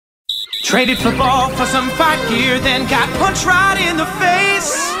Traded football for some fight gear, then got punched right in the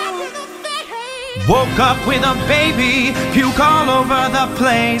face. Woke up with a baby, puke all over the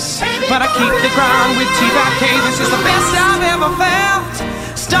place. But I keep the ground with TVK, this is the best I've ever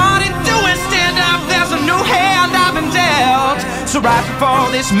felt. Started doing stand-up, there's a new hand I've been dealt. So right before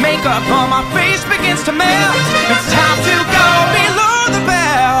this makeup on my face begins to melt, it's time to go below the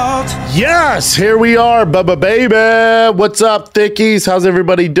belt. Yes, here we are, Bubba Baby. What's up, thickies? How's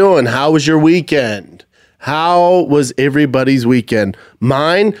everybody doing? How was your weekend? How was everybody's weekend?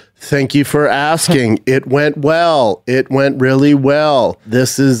 Mine, thank you for asking. It went well. It went really well.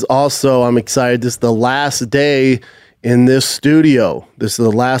 This is also, I'm excited, this is the last day in this studio. This is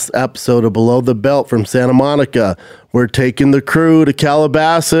the last episode of Below the Belt from Santa Monica. We're taking the crew to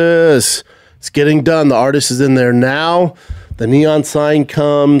Calabasas. It's getting done. The artist is in there now. The neon sign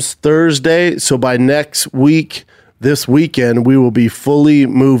comes Thursday. So by next week, this weekend, we will be fully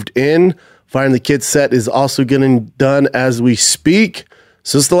moved in. Finding the Kids set is also getting done as we speak.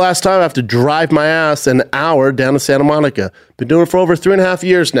 So this is the last time I have to drive my ass an hour down to Santa Monica. Been doing it for over 3.5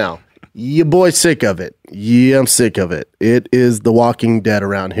 years now. Your boy's sick of it. Yeah, I'm sick of it. It is the Walking Dead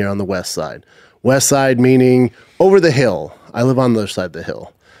around here on the west side. West side meaning over the hill. I live on the other side of the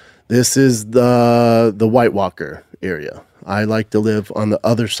hill. This is the White Walker area. I like to live on the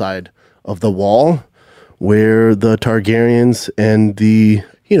other side of the wall where the Targaryens and the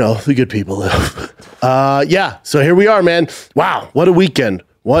good people live. So here we are, man. Wow, what a weekend.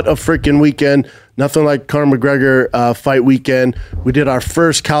 What a freaking weekend. Nothing like Conor McGregor fight weekend. We did our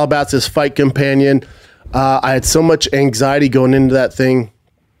first Calabasas fight companion. I had so much anxiety going into that thing,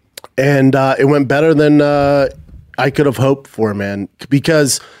 and it went better than I could have hoped for, man.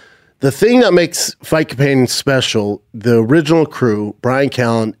 Because the thing that makes Fight Companion special, the original crew, Brian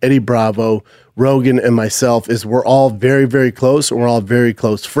Callen, Eddie Bravo, Rogan, and myself, is we're all very, very close, and we're all very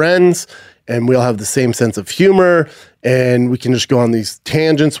close friends, and we all have the same sense of humor, and we can just go on these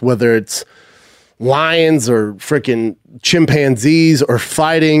tangents, whether it's lions or freaking chimpanzees or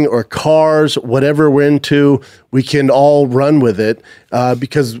fighting or cars, whatever we're into, we can all run with it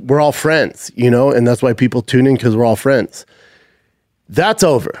because we're all friends, and that's why people tune in, because we're all friends. That's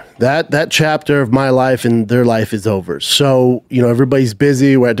over. That chapter of my life and their life is over. So, everybody's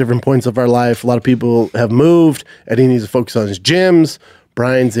busy. We're at different points of our life. A lot of people have moved. Eddie needs to focus on his gyms.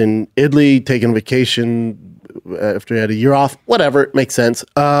 Brian's in Italy taking a vacation after he had a year off. Whatever. It makes sense.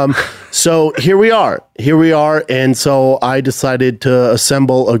 So here we are. And so I decided to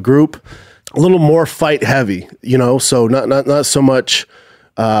assemble a group a little more fight heavy, so not so much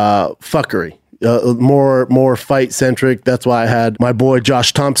fuckery. More fight centric. That's why I had my boy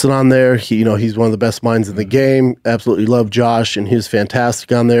Josh Thompson on there. He's one of the best minds in the game. Absolutely love Josh, and he was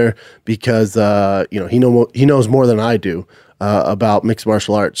fantastic on there because he knows more than I do about mixed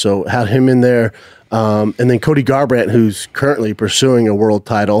martial arts. So had him in there, and then Cody Garbrandt, who's currently pursuing a world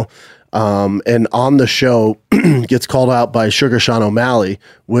title. And on the show gets called out by Sugar Sean O'Malley,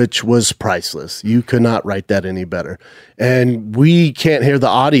 which was priceless. You could not write that any better. And we can't hear the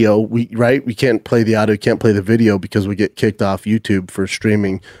audio, we can't play the audio, can't play the video because we get kicked off YouTube for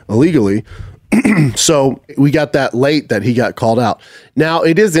streaming illegally. So we got that late that he got called out. Now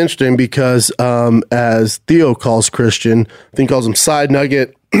it is interesting because as Theo calls Christian, I think he calls him side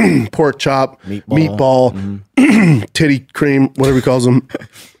nugget, pork chop, meatball, titty cream, whatever he calls them,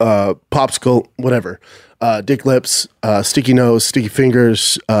 popsicle, whatever, dick lips, sticky nose, sticky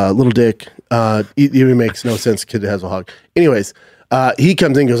fingers, little dick. It even makes no sense. Kid has a hog. Anyways, he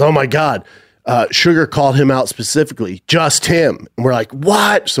comes in and goes, oh my God, Sugar called him out specifically, just him. And we're like,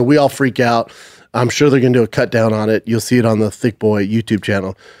 what? So we all freak out. I'm sure they're going to do a cut down on it. You'll see it on the Thick Boy YouTube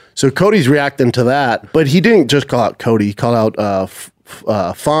channel. So Cody's reacting to that, but he didn't just call out Cody. He called out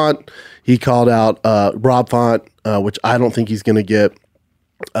Font. He called out Rob Font, which I don't think he's going to get.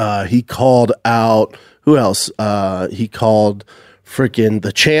 He called out, who else? He called freaking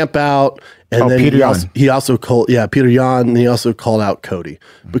the Champ out. And then he also called, Peter Yan, and he also called out Cody.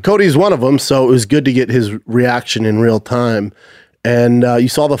 But Cody's one of them, so it was good to get his reaction in real time. And you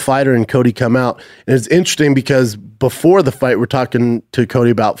saw the fighter and Cody come out. And it's interesting because before the fight, we're talking to Cody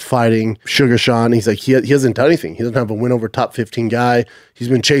about fighting Sugar Sean. He's like, he hasn't done anything. He doesn't have a win over top 15 guy. He's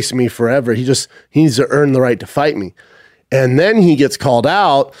been chasing me forever. He needs to earn the right to fight me. And then he gets called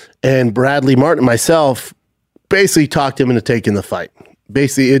out, and Bradley Martin and myself basically talked him into taking the fight.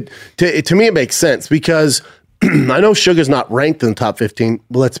 Basically, to me, it makes sense because I know Sugar's not ranked in the top 15,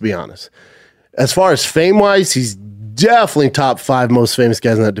 but let's be honest. As far as fame-wise, he's definitely top 5 most famous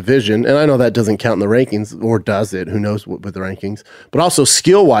guys in that division. And I know that doesn't count in the rankings, or does it? Who knows with the rankings. But also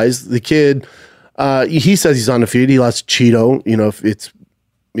skill-wise, the kid, he says he's undefeated. He lost to Cheeto. If it's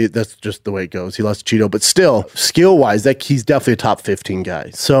that's just the way it goes. He lost to Cheeto, but still, skill-wise, he's definitely a top 15 guy.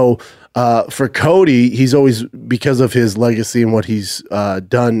 So for Cody, he's always, because of his legacy and what he's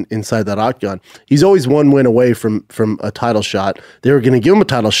done inside that octagon, he's always one win away from a title shot. They were going to give him a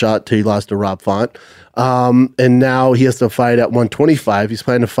title shot till he lost to Rob Font. And now he has to fight at 125. He's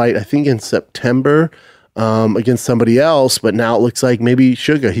planning to fight, I think, in September against somebody else, but now it looks like maybe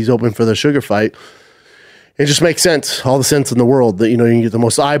Sugar. He's open for the Sugar fight. It just makes sense, all the sense in the world that, you know, you can get the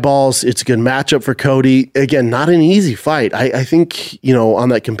most eyeballs. It's a good matchup for Cody. Again, not an easy fight. I think, you know, on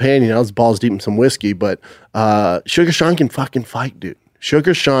that companion, I was balls deep in some whiskey, but Sugar Sean can fucking fight, dude.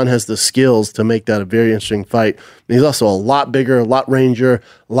 Sugar Sean has the skills to make that a very interesting fight. And he's also a lot bigger, a lot rangier,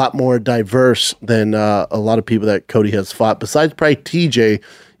 a lot more diverse than a lot of people that Cody has fought. Besides probably TJ,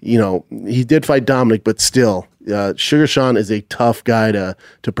 you know, he did fight Dominic, but still, Sugar Sean is a tough guy to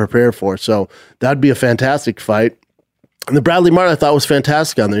prepare for. So that'd be a fantastic fight. And the Bradley Martin I thought was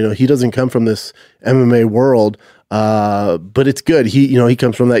fantastic on there. You know, he doesn't come from this MMA world, but it's good. He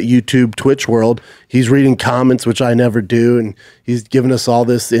comes from that YouTube, Twitch world. He's reading comments, which I never do, and he's giving us all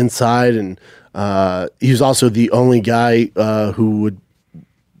this insight. And he's also the only guy who would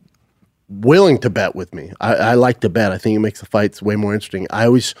willing to bet with me. I like to bet. I think it makes the fights way more interesting. I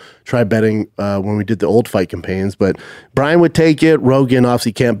always try betting when we did the old fight campaigns, but Brian would take it. Rogan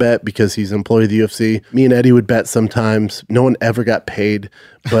obviously can't bet because he's an employee of the UFC. Me and Eddie would bet sometimes. No one ever got paid,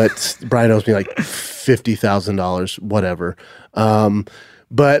 but Brian owes me like $50,000, whatever.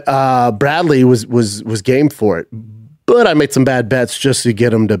 But Bradley was game for it. But I made some bad bets just to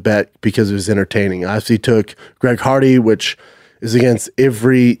get him to bet because it was entertaining. I obviously took Greg Hardy, which is against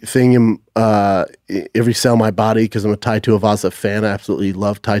everything in every cell in my body because I'm a Tai Tuivasa fan. I absolutely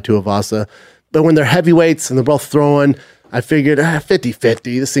love Tai Tuivasa. But when they're heavyweights and they're both throwing, I figured 50-50.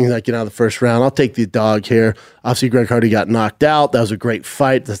 This thing's not getting out of the first round. I'll take the dog here. Obviously, Greg Hardy got knocked out. That was a great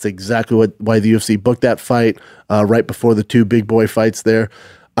fight. That's exactly why the UFC booked that fight right before the two big boy fights there.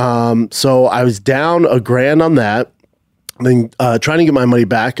 So I was down $1,000 on that. Then trying to get my money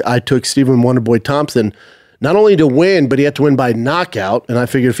back, I took Stephen Wonderboy Thompson, not only to win, but he had to win by knockout. And I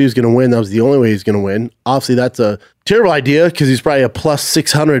figured if he was going to win, that was the only way he's going to win. Obviously, that's a terrible idea because he's probably a plus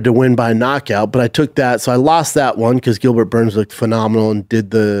 600 to win by knockout. But I took that. So I lost that one because Gilbert Burns looked phenomenal and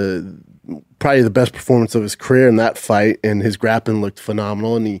did probably the best performance of his career in that fight. And his grappling looked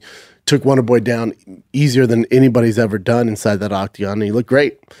phenomenal. And he took Wonderboy down easier than anybody's ever done inside that octagon. And he looked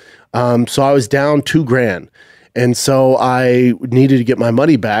great. So I was down $2,000. And so I needed to get my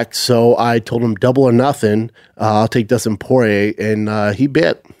money back. So I told him double or nothing. I'll take Dustin Poirier. And he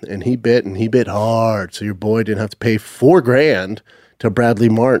bit, and he bit, and he bit hard. So your boy didn't have to pay $4,000 to Bradley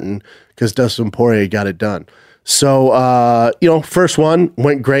Martin because Dustin Poirier got it done. So, first one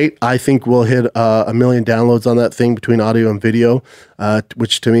went great. I think we'll hit 1 million downloads on that thing between audio and video,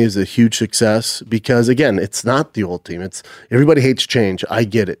 which to me is a huge success because, again, it's not the old team. It's everybody hates change. I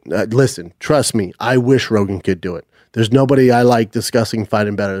get it. Listen, trust me. I wish Rogan could do it. There's nobody I like discussing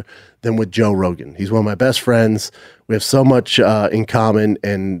fighting better than with Joe Rogan. He's one of my best friends. We have so much in common,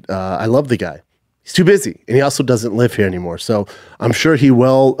 and I love the guy. He's too busy, and he also doesn't live here anymore. So I'm sure he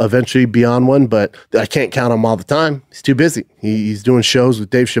will eventually be on one, but I can't count on him all the time. He's too busy. He's doing shows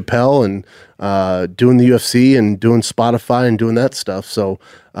with Dave Chappelle and doing the UFC and doing Spotify and doing that stuff. So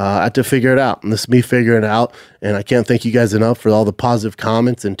I have to figure it out, and this is me figuring it out. And I can't thank you guys enough for all the positive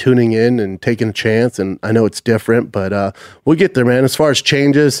comments and tuning in and taking a chance. And I know it's different, but we'll get there, man. As far as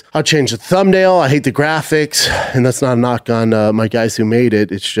changes, I'll change the thumbnail. I hate the graphics, and that's not a knock on my guys who made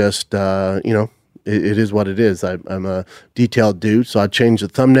it. It's just, it is what it is. I'm a detailed dude, so I changed the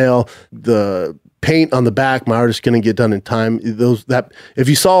thumbnail. The paint on the back, my artist's going to get done in time. If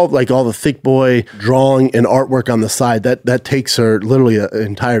you saw like all the thick boy drawing and artwork on the side, that takes her literally an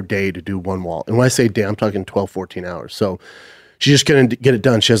entire day to do one wall. And when I say day, I'm talking 12, 14 hours. So she's just going to get it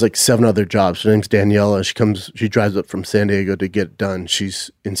done. She has like 7 other jobs. Her name's Daniela. She drives up from San Diego to get it done. She's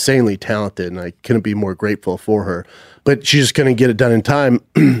insanely talented, and I couldn't be more grateful for her. But she's just going to get it done in time.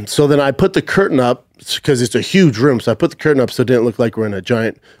 So then I put the curtain up because it's a huge room. So I put the curtain up so it didn't look like we're in a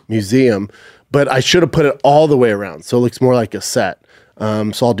giant museum. But I should have put it all the way around so it looks more like a set.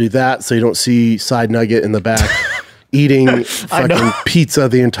 So I'll do that so you don't see Side Nugget in the back eating fucking pizza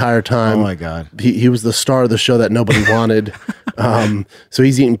the entire time. Oh, my God. He was the star of the show that nobody wanted. So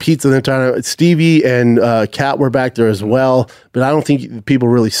he's eating pizza the entire time. Stevie and Kat were back there as well, but I don't think people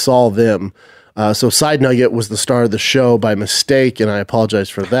really saw them. So Side Nugget was the star of the show by mistake, and I apologize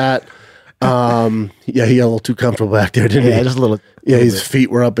for that. He got a little too comfortable back there, didn't he? Yeah, just a little. Yeah, his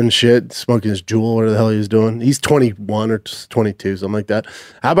feet were up and shit, smoking his Juul, whatever the hell he was doing. He's 21 or 22, something like that.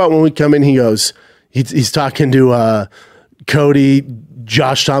 How about when we come in, he goes, he's talking to Cody,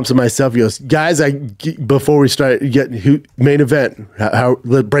 Josh Thompson, myself, he goes, guys, before we start, main event,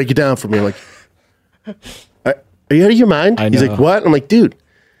 break it down for me. I'm like, are you out of your mind? He's like, what? I'm like, dude,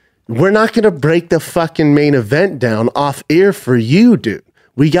 we're not going to break the fucking main event down off air for you, dude.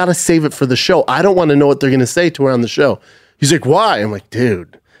 We got to save it for the show. I don't want to know what they're going to say to her on the show. He's like, why? I'm like,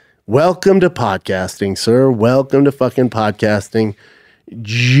 dude, welcome to podcasting, sir. Welcome to fucking podcasting.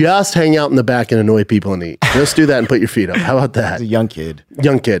 Just hang out in the back and annoy people and eat. Just do that and put your feet up. How about that? He's a young kid.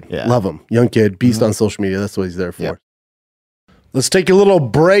 Young kid. Yeah. Love him. Young kid. Beast on social media. That's what he's there for. Yep. Let's take a little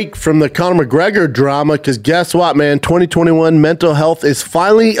break from the Conor McGregor drama because guess what, man? 2021 mental health is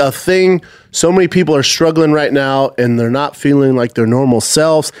finally a thing. So many people are struggling right now and they're not feeling like their normal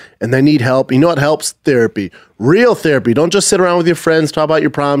selves and they need help. You know what helps? Therapy. Real therapy. Don't just sit around with your friends, talk about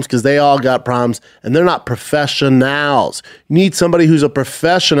your problems because they all got problems and they're not professionals. You need somebody who's a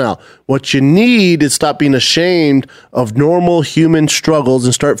professional. What you need is stop being ashamed of normal human struggles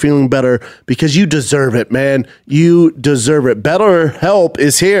and start feeling better because you deserve it, man. You deserve it. BetterHelp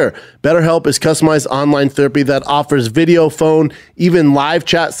is here. BetterHelp is customized online therapy that offers video, phone, even live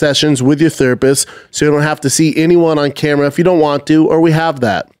chat sessions with your therapist so you don't have to see anyone on camera if you don't want to, or we have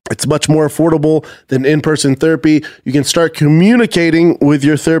that. It's much more affordable than in-person therapy. You can start communicating with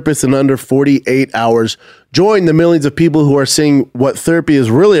your therapist in under 48 hours. Join the millions of people who are seeing what therapy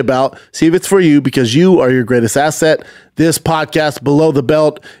is really about. See if it's for you because you are your greatest asset. This podcast, Below the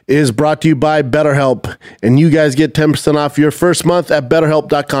Belt, is brought to you by BetterHelp. And you guys get 10% off your first month at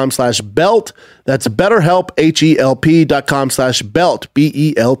betterhelp.com/belt. That's BetterHelp, HELP.com/belt,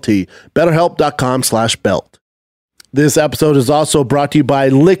 BELT. BetterHelp.com/belt. This episode is also brought to you by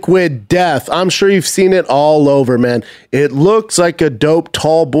Liquid Death. I'm sure you've seen it all over, man. It looks like a dope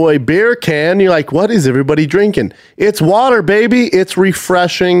tall boy beer can. You're like, what is everybody drinking? It's water, baby. It's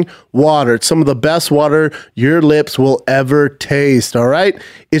refreshing water. It's some of the best water your lips will ever taste, all right?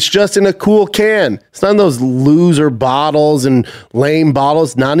 It's just in a cool can. It's not in those loser bottles and lame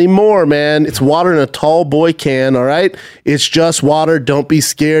bottles. Not anymore, man. It's water in a tall boy can, all right? It's just water. Don't be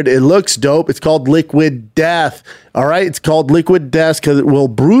scared. It looks dope. It's called Liquid Death. All right, it's called Liquid Death because it will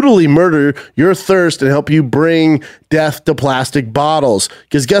brutally murder your thirst and help you bring death to plastic bottles.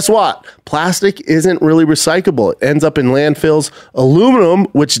 Because guess what? Plastic isn't really recyclable. It ends up in landfills. Aluminum,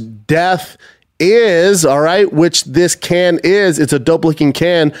 which death is, all right, which this can is, it's a dope looking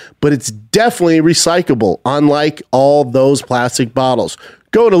can, but it's definitely recyclable, unlike all those plastic bottles.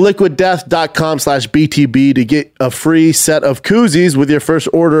 Go to liquiddeath.com/BTB to get a free set of koozies with your first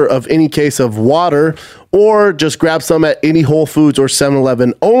order of any case of water, or just grab some at any Whole Foods or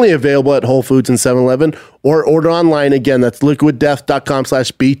 7-Eleven, only available at Whole Foods and 7-Eleven, or order online. Again, that's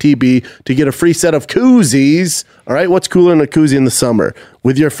liquiddeath.com/BTB to get a free set of koozies. All right, what's cooler than a koozie in the summer?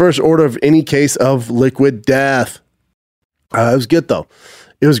 With your first order of any case of Liquid Death. It was good, though.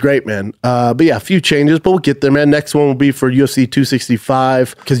 It was great, man. But yeah, a few changes, but we'll get there, man. Next one will be for UFC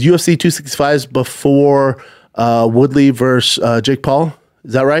 265 because UFC 265 is before Woodley versus Jake Paul.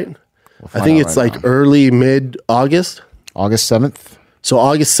 Is that right? I think it's right like early, mid-August. August 7th. So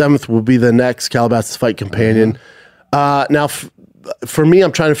August 7th will be the next Calabasas Fight Companion. Now, for me,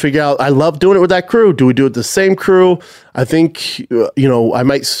 I'm trying to figure out, I love doing it with that crew. Do we do it the same crew? I think, I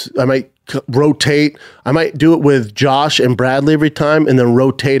might rotate. I might do it with Josh and Bradley every time and then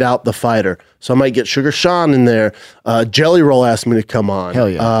rotate out the fighter. So I might get Sugar Sean in there. Jelly Roll asked me to come on. Hell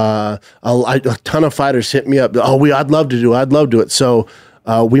yeah. A ton of fighters hit me up. I'd love to do it. So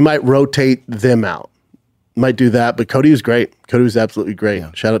we might rotate them out. Might do that. But Cody was great. Cody was absolutely great.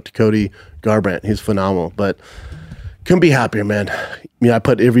 Yeah. Shout out to Cody Garbrandt. He's phenomenal. But couldn't be happier, man. I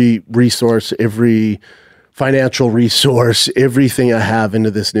put every resource, every financial resource, everything I have into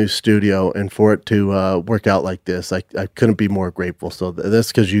this new studio, and for it to work out like this, I couldn't be more grateful. So that's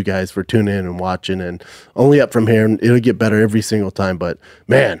because you guys for tuning in and watching, and only up from here, and it'll get better every single time. But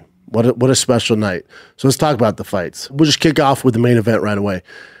man, what a special night. So let's talk about the fights. We'll just kick off with the main event right away.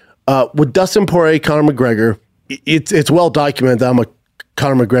 With Dustin Poirier, Conor McGregor, it's well documented that I'm a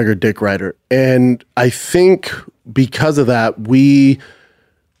Conor McGregor dick rider, and I think because of that, we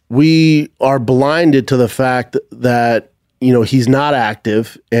are blinded to the fact that, he's not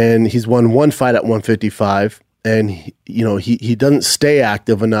active and he's won one fight at 155 and, he doesn't stay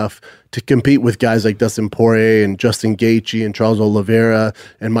active enough to compete with guys like Dustin Poirier and Justin Gaethje and Charles Oliveira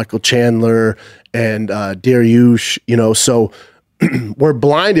and Michael Chandler and Dariush, so we're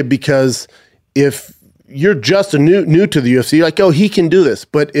blinded because if you're just new to the UFC, you're like, he can do this.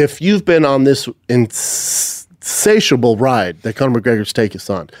 But if you've been on this insatiable ride that Conor McGregor's taken us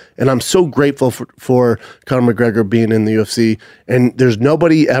on. And I'm so grateful for Conor McGregor being in the UFC. And there's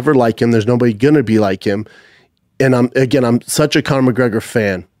nobody ever like him. There's nobody going to be like him. and I'm such a Conor McGregor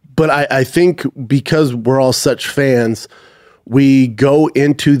fan, but I think because we're all such fans, we go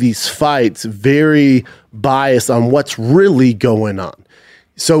into these fights very biased on what's really going on.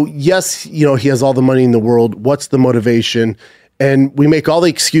 So yes, he has all the money in the world. What's the motivation? And we make all the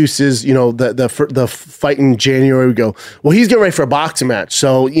excuses. The fight in January, we go, well, he's getting ready for a boxing match,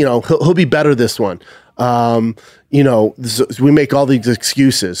 so he'll be better this one. We make all these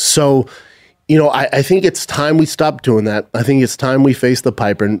excuses. So, I think it's time we stop doing that. I think it's time we face the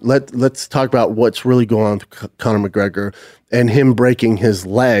piper, and let's talk about what's really going on with Conor McGregor and him breaking his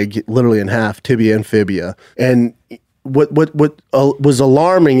leg literally in half, tibia and fibia. And what was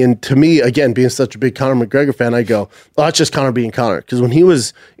alarming, and to me, again, being such a big Conor McGregor fan, I go, oh, it's just Conor being Conor. Because when he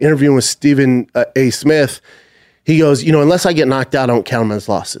was interviewing with Stephen A. Smith, he goes, unless I get knocked out, I don't count them as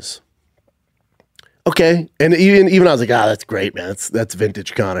losses. Okay. And even I was like, that's great, man. That's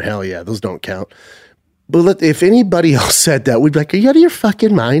vintage Conor. Hell yeah, those don't count. But if anybody else said that, we'd be like, are you out of your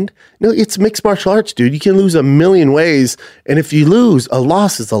fucking mind? No, it's mixed martial arts, dude. You can lose a million ways. And if you lose, a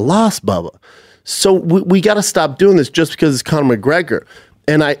loss is a loss, Bubba. So we got to stop doing this just because it's Conor McGregor.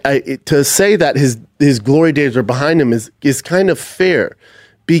 And to say that his glory days are behind him is kind of fair,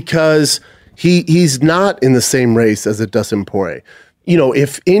 because he's not in the same race as a Dustin Poirier.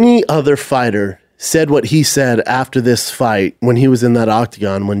 If any other fighter said what he said after this fight when he was in that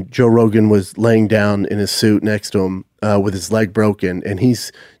octagon, when Joe Rogan was laying down in his suit next to him with his leg broken, and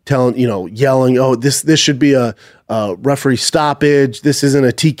he's yelling, oh, this should be a referee stoppage, this isn't a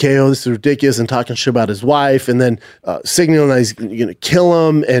TKO, this is ridiculous, and talking shit about his wife, and then signaling that he's going to kill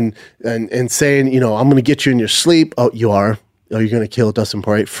him, and saying, I'm going to get you in your sleep. Oh, you are? Oh, you're going to kill Dustin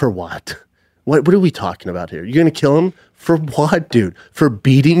Poirier? For what? What are we talking about here? You're going to kill him? For what, dude? For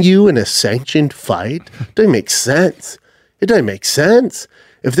beating you in a sanctioned fight? It doesn't make sense. It doesn't make sense.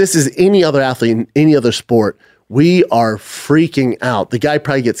 If this is any other athlete in any other sport, we are freaking out. The guy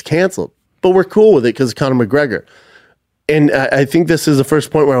probably gets canceled, but we're cool with it because it's Conor McGregor. And I think this is the first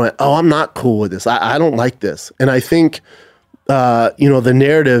point where I went, oh, I'm not cool with this. I don't like this. And I think, the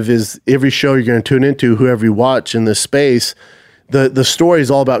narrative is every show you're going to tune into, whoever you watch in this space, the story is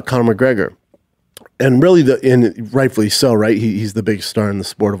all about Conor McGregor. And really, and rightfully so, right? He's the biggest star in the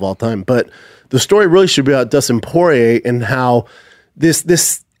sport of all time. But the story really should be about Dustin Poirier and how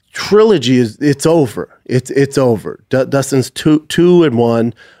this trilogy it's over. It's over. Dustin's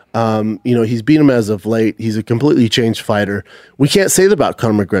 2-1. He's beat him as of late. He's a completely changed fighter. We can't say that about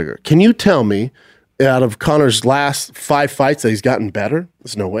Conor McGregor. Can you tell me, out of Conor's last 5 fights, that he's gotten better?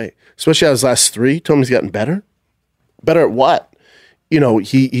 There's no way. Especially out of his last 3, tell him he's gotten better. Better at what?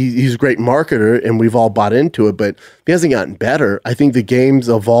 He's a great marketer, and we've all bought into it, but he hasn't gotten better. I think the game's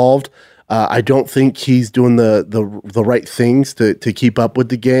evolved. I don't think he's doing the right things to keep up with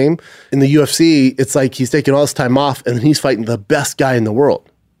the game. In the UFC, it's like he's taking all this time off, and then he's fighting the best guy in the world.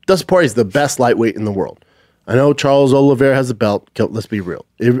 Dustin Poirier is the best lightweight in the world. I know Charles Oliveira has a belt. Let's be real.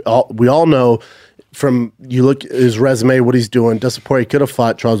 We all know from you look at his resume, what he's doing. Dustin Poirier could have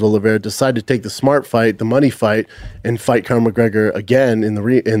fought Charles Oliveira, decided to take the smart fight, the money fight, and fight Conor McGregor again in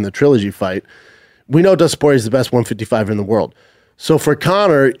the trilogy fight. We know Dustin Poirier is the best 155 in the world. So for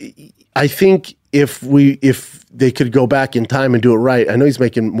Conor, I think if they could go back in time and do it right, I know he's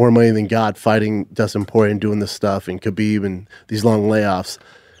making more money than God fighting Dustin Poirier and doing this stuff, and Khabib and these long layoffs.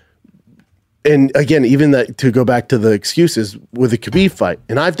 And again, even that, to go back to the excuses with the Khabib fight,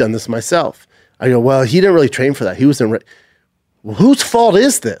 and I've done this myself. I go, well, he didn't really train for that. He wasn't ready. Well, whose fault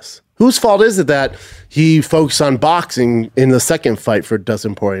is this? Whose fault is it that he focused on boxing in the second fight for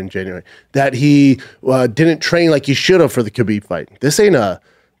Dustin Poirier in January? That he didn't train like he should have for the Khabib fight? This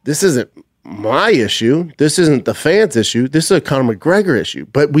isn't my issue. This isn't the fans' issue. This is a Conor McGregor issue.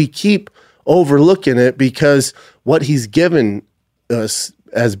 But we keep overlooking it because what he's given us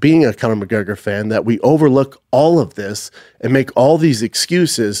as being a Conor McGregor fan, that we overlook all of this and make all these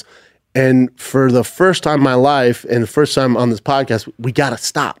excuses. And for the first time in my life and the first time on this podcast, we got to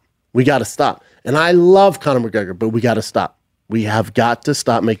stop. We got to stop. And I love Conor McGregor, but we got to stop. We have got to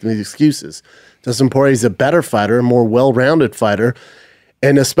stop making these excuses. Dustin Poirier is a better fighter, a more well-rounded fighter.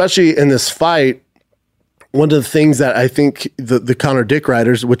 And especially in this fight, one of the things that I think the Conor dick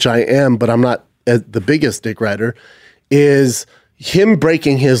riders, which I am, but I'm not the biggest dick rider, is him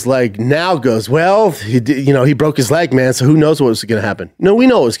breaking his leg now goes, well, he broke his leg, man, so who knows what was going to happen. No, we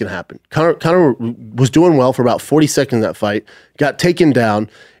know what was going to happen. Conor was doing well for about 40 seconds in that fight, got taken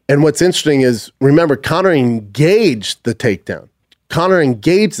down, and what's interesting is, remember, Conor engaged the takedown. Conor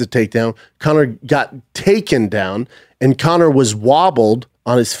got taken down, and Conor was wobbled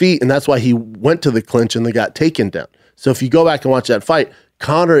on his feet, and that's why he went to the clinch and they got taken down. So if you go back and watch that fight,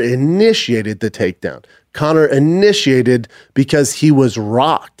 Conor initiated the takedown. Conor initiated because he was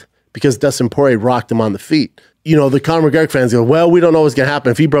rocked, because Dustin Poirier rocked him on the feet. You know, the Conor McGregor fans go, well, we don't know what's going to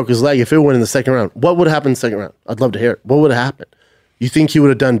happen. If he broke his leg, if it went in the second round, what would happen in the second round? I'd love to hear it. What would have happened? You think he would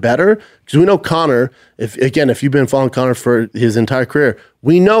have done better? Because we know Conor, if you've been following Conor for his entire career,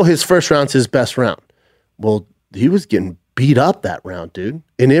 we know his first round's his best round. Well, he was getting beat up that round, dude,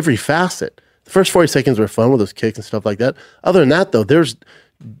 in every facet. The first 40 seconds were fun with those kicks and stuff like that. Other than that, though,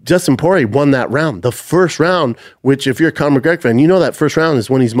 Dustin Poirier won that round. The first round, which if you're a Conor McGregor fan, you know that first round is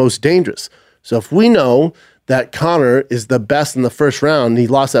when he's most dangerous. So if we know that Conor is the best in the first round, and he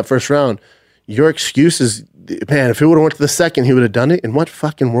lost that first round, your excuse is, man, if he would have went to the second, he would have done it. In what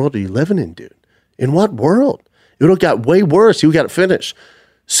fucking world are you living in, dude? In what world? It would have got way worse. He would have got finished.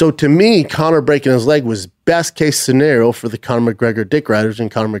 So to me, Conor breaking his leg was best case scenario for the Conor McGregor dick riders in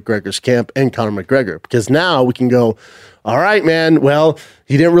Conor McGregor's camp and Conor McGregor. Because now we can go, all right, man, well,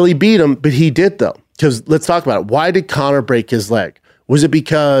 he didn't really beat him, but he did though. Because let's talk about it. Why did Conor break his leg? Was it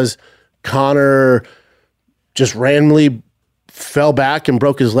because Conor just randomly fell back and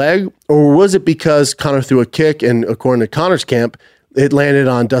broke his leg? Or was it because Conor threw a kick and according to Conor's camp, it landed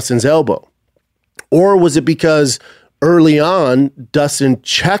on Dustin's elbow? Or was it because early on, Dustin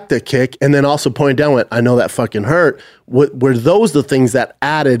checked the kick and then also pointed down, went, I know that fucking hurt. Were those the things that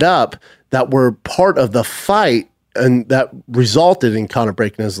added up that were part of the fight and that resulted in Conor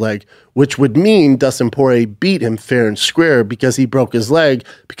breaking his leg, which would mean Dustin Poirier beat him fair and square because he broke his leg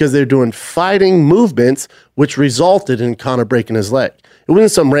because they're doing fighting movements, which resulted in Conor breaking his leg. It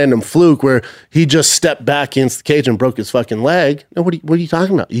wasn't some random fluke where he just stepped back against the cage and broke his fucking leg. No, what are you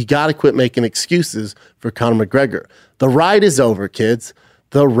talking about? You got to quit making excuses for Conor McGregor. The ride is over, kids.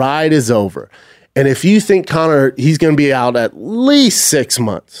 The ride is over. And if you think Conor, he's going to be out at least 6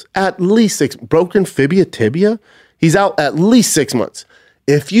 months, broken tibia, he's out at least 6 months.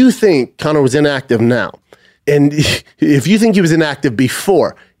 If you think Conor was inactive now, and if you think he was inactive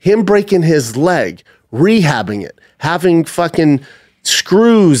before, him breaking his leg, rehabbing it, having fucking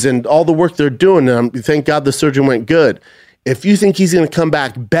screws and all the work they're doing, and thank God the surgeon went good. If you think he's going to come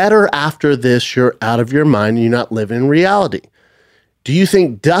back better after this, you're out of your mind and you're not living in reality. Do you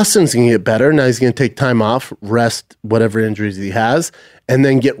think Dustin's going to get better? Now he's going to take time off, rest whatever injuries he has, and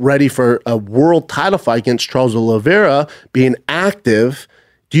then get ready for a world title fight against Charles Oliveira, being active.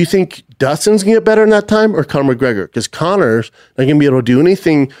 Do you think Dustin's going to get better in that time or Conor McGregor? Because Conor's not going to be able to do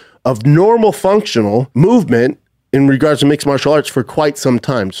anything of normal functional movement in regards to mixed martial arts for quite some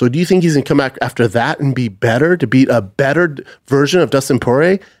time. So do you think he's going to come back after that and be better, to beat a better version of Dustin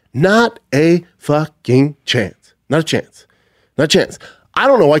Poirier? Not a fucking chance. Not a chance. Not a chance. I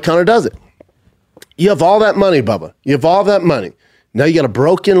don't know why Conor does it. You have all that money, Bubba. You have all that money. Now you got a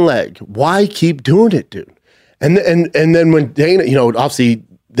broken leg. Why keep doing it, dude? And then when Dana, obviously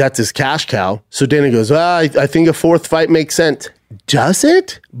that's his cash cow. So Dana goes, I think a fourth fight makes sense. Does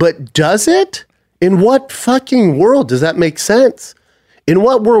it? But does it? In what fucking world does that make sense? In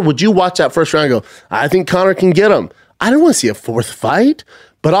what world would you watch that first round and go, I think Conor can get him? I don't want to see a fourth fight.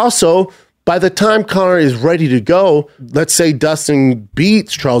 But also, by the time Conor is ready to go, let's say Dustin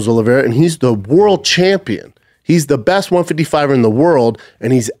beats Charles Oliveira and he's the world champion. He's the best 155er in the world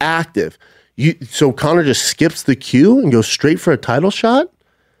and he's active. So Conor just skips the queue and goes straight for a title shot?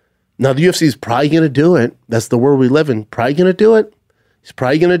 Now, the UFC is probably going to do it. That's the world we live in. Probably going to do it. He's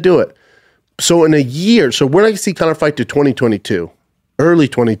probably going to do it. So in a year, so we're not going to see Conor fight to 2022, early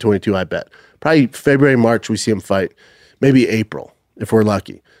 2022, I bet. Probably February, March, we see him fight. Maybe April, if we're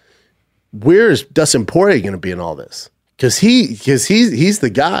lucky. Where is Dustin Poirier going to be in all this? Because he's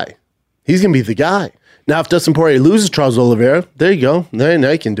the guy. He's going to be the guy. Now, if Dustin Poirier loses Charles Oliveira, there you go.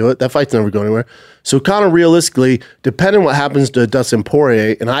 Now he can do it. That fight's never going anywhere. So Conor, realistically, depending on what happens to Dustin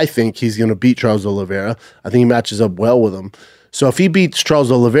Poirier, and I think he's going to beat Charles Oliveira. I think he matches up well with him. So if he beats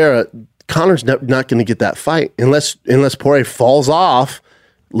Charles Oliveira, Conor's not going to get that fight unless Poirier falls off,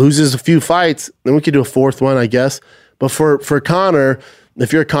 loses a few fights. Then we could do a fourth one, I guess. But for Conor,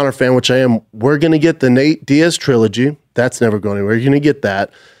 if you're a Conor fan, which I am, we're going to get the Nate Diaz trilogy. That's never going anywhere. You're going to get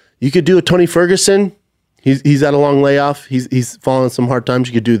that. You could do a Tony Ferguson. He's had a long layoff. He's fallen some hard times.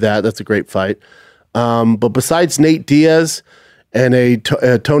 You could do that. That's a great fight. But besides Nate Diaz and a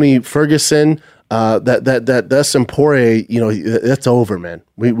Tony Ferguson, that Dustin Poirier, that's over, man.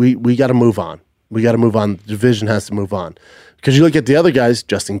 We got to move on. We got to move on. The division has to move on. Because you look at the other guys,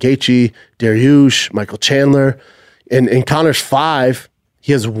 Justin Gaethje, Dariush, Michael Chandler, and Conor's 5.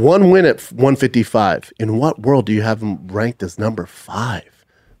 He has one win at 155. In what world do you have him ranked as number 5?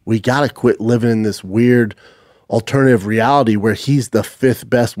 We got to quit living in this weird alternative reality where he's the 5th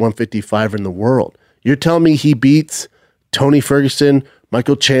best 155 in the world. You're telling me he beats Tony Ferguson,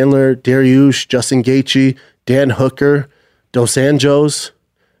 Michael Chandler, Dariush, Justin Gaethje, Dan Hooker, Dos Anjos,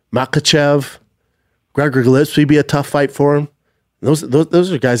 Makhachev, Gregor Gillespie be a tough fight for him. Those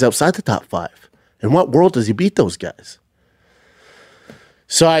are guys outside the top 5. In what world does he beat those guys?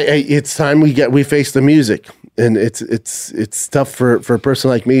 So it's time we face the music, and it's tough for a person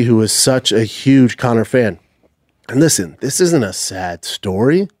like me who is such a huge Conor fan. And listen, this isn't a sad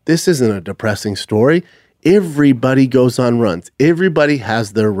story. This isn't a depressing story. Everybody goes on runs. Everybody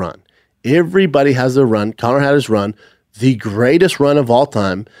has their run. Everybody has their run. Conor had his run, the greatest run of all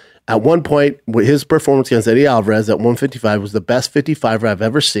time. At one point, his performance against Eddie Alvarez at 155 was the best 55er I've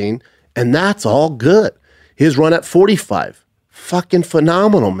ever seen, and that's all good. His run at 45, fucking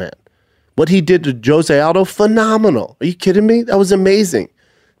phenomenal, man. What he did to Jose Aldo, phenomenal. Are you kidding me? That was amazing.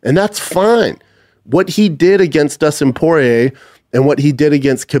 And that's fine. What he did against Dustin Poirier and what he did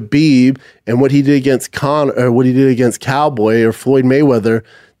against Khabib and what he did against Conor, or what he did against Cowboy or Floyd Mayweather,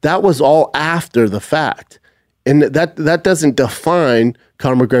 that was all after the fact. And that doesn't define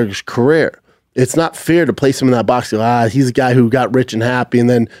Conor McGregor's career. It's not fair to place him in that box. He's a guy who got rich and happy and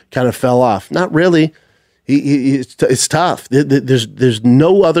then kind of fell off. Not really. It's tough. There's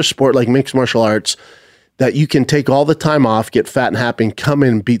no other sport like mixed martial arts that you can take all the time off, get fat and happy, and come in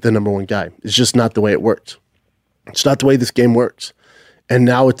and beat the number one guy. It's just not the way it works. It's not the way this game works. And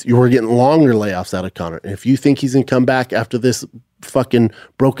now we're getting longer layoffs out of Conor. And if you think he's going to come back after this fucking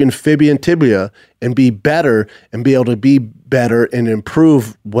broken fibia and tibia and be better and be able to be better and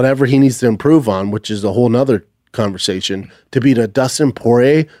improve whatever he needs to improve on, which is a whole nother conversation, to beat a Dustin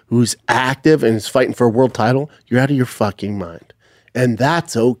Poirier who's active and is fighting for a world title, you're out of your fucking mind. And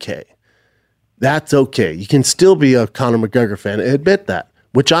that's okay. That's okay. You can still be a Conor McGregor fan. Admit that,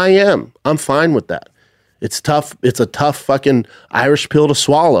 which I am. I'm fine with that. It's tough. It's a tough fucking Irish pill to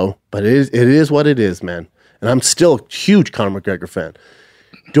swallow, but it is what it is, man. And I'm still a huge Conor McGregor fan.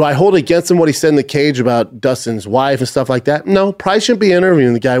 Do I hold against him what he said in the cage about Dustin's wife and stuff like that? No, probably shouldn't be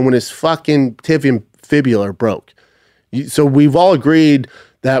interviewing the guy when his fucking tibia and fibula broke. So we've all agreed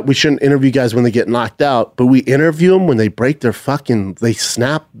that we shouldn't interview guys when they get knocked out, but we interview them when they break their they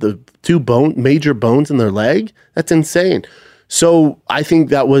snap the two major bones in their leg? That's insane. So I think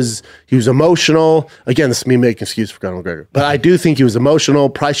he was emotional. Again, this is me making an excuse for Conor McGregor. But I do think he was emotional.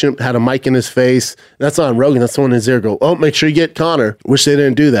 Probably shouldn't have had a mic in his face. That's not on Rogan. That's someone in his ear go, oh, make sure you get Conor. Wish they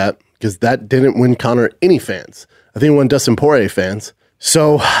didn't do that because that didn't win Conor any fans. I think it won Dustin Poirier fans.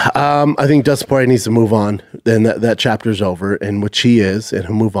 So I think Dustin Poirier needs to move on. Then that chapter's over, and which he is, and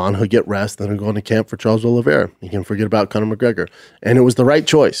he'll move on. He'll get rest. Then he'll go into camp for Charles Oliveira. You can forget about Conor McGregor. And it was the right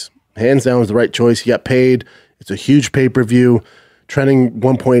choice. Hands down, it was the right choice. He got paid. It's a huge pay-per-view, trending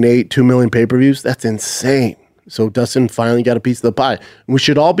 1.8, 2 million pay-per-views. That's insane. So Dustin finally got a piece of the pie. We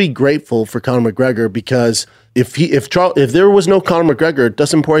should all be grateful for Conor McGregor because if there was no Conor McGregor,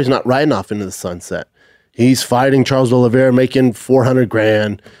 Dustin Poirier's not riding off into the sunset. He's fighting Charles Oliveira, making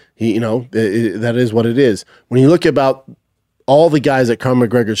 $400,000. That is what it is. When you look about all the guys that Conor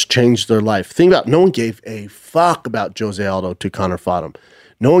McGregor's changed their life, think about no one gave a fuck about Jose Aldo till Conor fought him.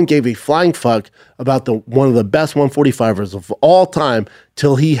 No one gave a flying fuck about one of the best 145ers of all time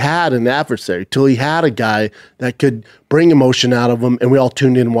till he had an adversary, till he had a guy that could bring emotion out of him, and we all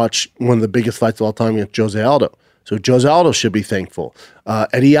tuned in and watched one of the biggest fights of all time against Jose Aldo. So Jose Aldo should be thankful.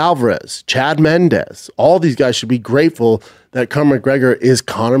 Eddie Alvarez, Chad Mendez, all these guys should be grateful that Conor McGregor is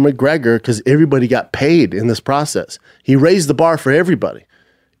Conor McGregor because everybody got paid in this process. He raised the bar for everybody.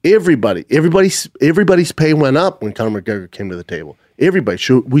 Everybody's pay went up when Conor McGregor came to the table.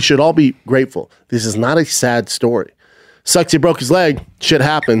 We should all be grateful. This is not a sad story. Sucks he broke his leg. Shit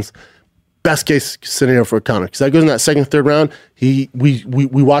happens. Best case scenario for Conor because that goes in that second, third round. We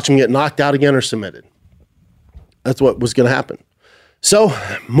watch him get knocked out again or submitted. That's what was going to happen. So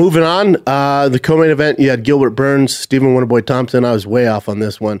moving on, the co-main event, you had Gilbert Burns, Stephen Wonderboy Thompson. I was way off on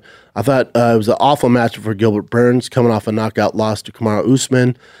this one. I thought it was an awful match for Gilbert Burns coming off a knockout loss to Kamaru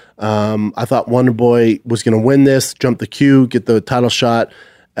Usman. I thought Wonderboy was going to win this, jump the queue, get the title shot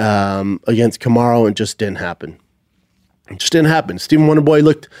against Kamaru, and it just didn't happen. It just didn't happen. Stephen Wonderboy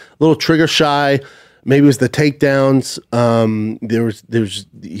looked a little trigger shy. Maybe it was the takedowns.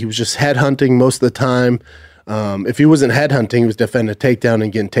 He was just headhunting most of the time. If he wasn't headhunting, he was defending a takedown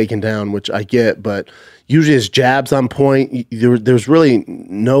and getting taken down, which I get, but usually his jab's on point. There's really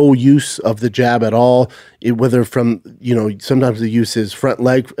no use of the jab at all, whether from, sometimes the use is front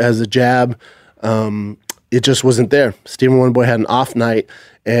leg as a jab. It just wasn't there. Stephen Wonderboy had an off night,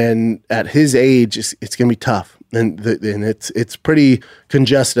 and at his age, it's going to be tough. And it's pretty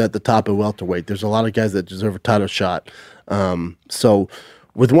congested at the top of welterweight. There's a lot of guys that deserve a title shot. So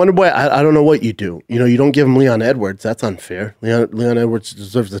With Wonderboy, I don't know what you do. You don't give him Leon Edwards. That's unfair. Leon Edwards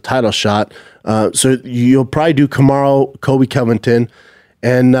deserves the title shot. So you'll probably do Kamaru, Kobe Covington,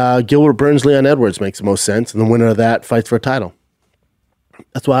 and Gilbert Burns, Leon Edwards makes the most sense. And the winner of that fights for a title.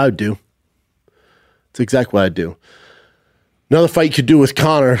 That's what I would do. That's exactly what I'd do. Another fight you could do with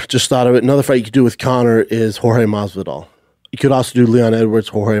Conor, just thought of it. Another fight you could do with Conor is Jorge Masvidal. You could also do Leon Edwards,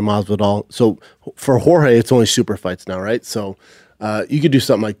 Jorge Masvidal. So for Jorge, it's only super fights now, right? So you could do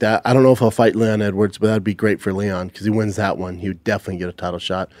something like that. I don't know if I'll fight Leon Edwards, but that'd be great for Leon because he wins that one. He would definitely get a title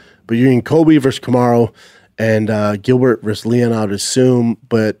shot. But you're in Kobe versus Kamaru and Gilbert versus Leon, I would assume.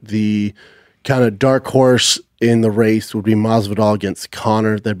 But the kind of dark horse in the race would be Masvidal against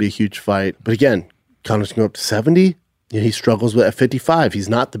Conor. That'd be a huge fight. But again, Conor's going to go up to 70. He struggles with at 55. He's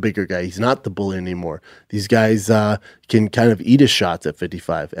not the bigger guy. He's not the bully anymore. These guys can kind of eat his shots at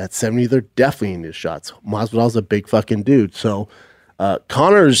 55. At 70, they're definitely eating his shots. Masvidal's a big fucking dude. So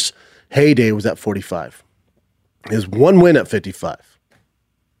Conor's heyday was at 45. His one win at 55.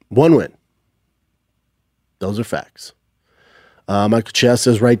 One win. Those are facts. Michael Chiesa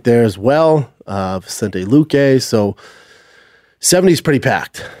is right there as well. Vicente Luque. So 70 is pretty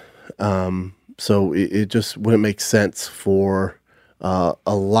packed. So it just wouldn't make sense for a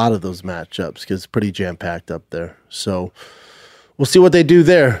lot of those matchups because it's pretty jam-packed up there. So we'll see what they do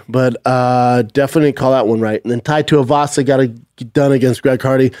there. But definitely call that one right. And then Tai Tuivasa got it done against Greg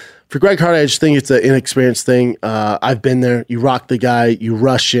Hardy. For Greg Hardy, I just think it's an inexperienced thing. I've been there. You rock the guy. You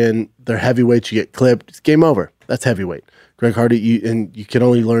rush in. They're heavyweights. You get clipped. It's game over. That's heavyweight. Greg Hardy, you can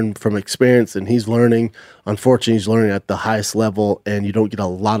only learn from experience, and he's learning. Unfortunately, he's learning at the highest level, and you don't get a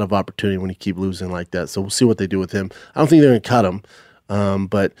lot of opportunity when you keep losing like that. So we'll see what they do with him. I don't think they're going to cut him,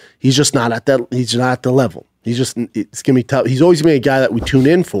 but he's just not at that. He's not at the level. It's going to be tough. He's always been a guy that we tune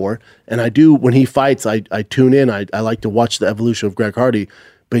in for, and I do when he fights. I tune in. I like to watch the evolution of Greg Hardy,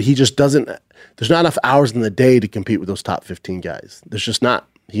 but he just doesn't. There's not enough hours in the day to compete with those top 15 guys. There's just not.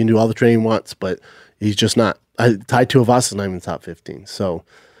 He can do all the training he wants, but he's just not. Tai Tuivasa is not even in the top 15. So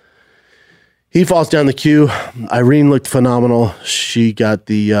he falls down the queue. Irene looked phenomenal. She got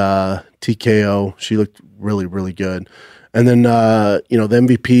the TKO. She looked really, really good. And then, the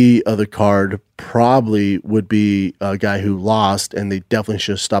MVP of the card probably would be a guy who lost, and they definitely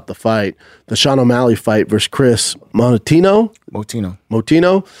should have stopped the fight. The Sean O'Malley fight versus Chris Motino. Motino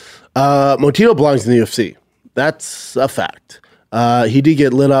belongs in the UFC. That's a fact. He did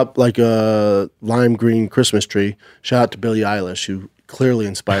get lit up like a lime green Christmas tree. Shout out to Billie Eilish, who clearly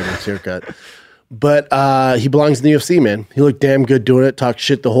inspired his haircut. But he belongs in the UFC, man. He looked damn good doing it, talked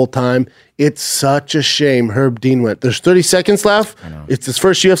shit the whole time. It's such a shame Herb Dean went. There's 30 seconds left. It's his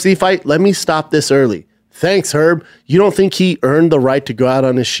first UFC fight. Let me stop this early. Thanks, Herb. You don't think he earned the right to go out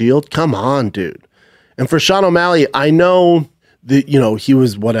on his shield? Come on, dude. And for Sean O'Malley, I know that, he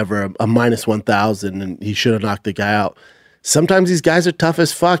was whatever, a minus 1,000, and he should have knocked the guy out. Sometimes these guys are tough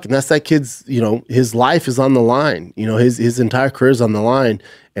as fuck, and that's that kid's, his life is on the line. His entire career is on the line,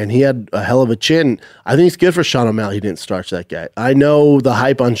 and he had a hell of a chin. I think it's good for Sean O'Malley he didn't starch that guy. I know the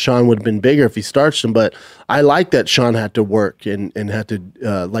hype on Sean would have been bigger if he starched him, but I like that Sean had to work and had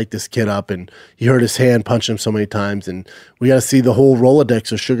to light this kid up, and he hurt his hand, punched him so many times, and we got to see the whole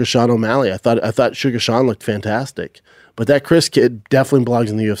Rolodex of Sugar Sean O'Malley. I thought Sugar Sean looked fantastic. But that Chris kid definitely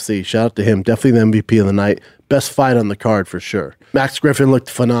belongs in the UFC. Shout out to him. Definitely the MVP of the night. Best fight on the card for sure. Max Griffin looked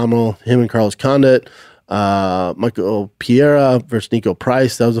phenomenal. Him and Carlos Condit. Michael Piera versus Nico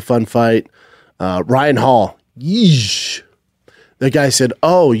Price. That was a fun fight. Ryan Hall. Yeesh. That guy said,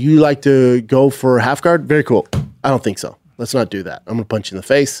 "Oh, you like to go for half guard? Very cool." I don't think so. Let's not do that. I'm going to punch you in the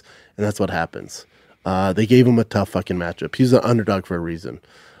face, and that's what happens. They gave him a tough fucking matchup. He's an underdog for a reason.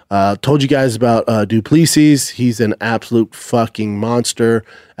 Told you guys about Duplessis. He's an absolute fucking monster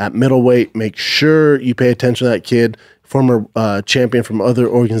at middleweight. Make sure you pay attention to that kid. Former champion from other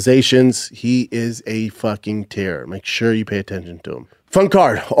organizations. He is a fucking terror. Make sure you pay attention to him. Fun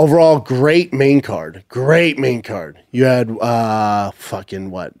card. Overall, great main card. Great main card. You had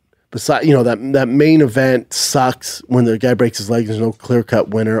fucking what? Besides, that main event sucks when the guy breaks his leg. There's no clear-cut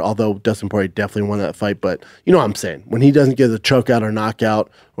winner, although Dustin Poirier definitely won that fight. But you know what I'm saying. When he doesn't get a chokeout or knockout,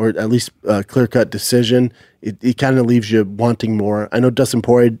 or at least a clear-cut decision, it kind of leaves you wanting more. I know Dustin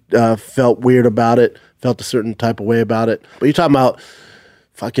Poirier felt weird about it, felt a certain type of way about it. But you're talking about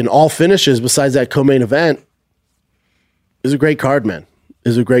fucking all finishes besides that co-main event. Is a great card, man.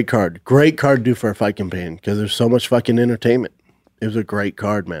 Is a great card. Great card to do for a fight campaign because there's so much fucking entertainment. It was a great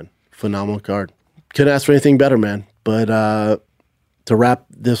card, man. Phenomenal card. Couldn't ask for anything better, man. But to wrap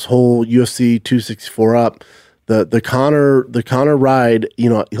this whole UFC 264 up, the Conor ride,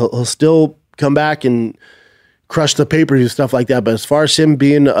 he'll still come back and crush the pay-per-view, stuff like that. But as far as him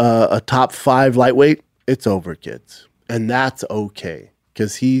being a top 5 lightweight, it's over, kids. And that's okay,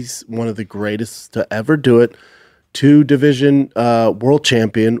 because he's one of the greatest to ever do it. 2-division world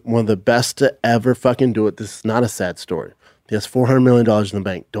champion, one of the best to ever fucking do it. This is not a sad story. He has $400 million in the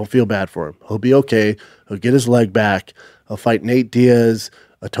bank. Don't feel bad for him. He'll be okay. He'll get his leg back. He'll fight Nate Diaz,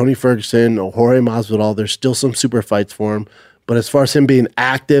 a Tony Ferguson, a Jorge Masvidal. There's still some super fights for him. But as far as him being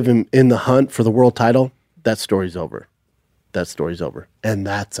active and in the hunt for the world title, that story's over. That story's over. And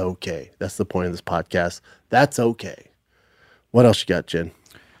that's okay. That's the point of this podcast. That's okay. What else you got, Jen?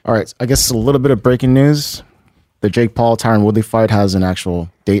 All right. I guess a little bit of breaking news. The Jake Paul Tyron Woodley fight has an actual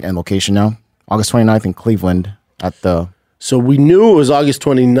date and location now. August 29th in Cleveland at the... So we knew it was August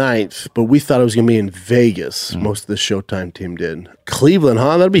 29th, but we thought it was going to be in Vegas. Most of the Showtime team did. Cleveland,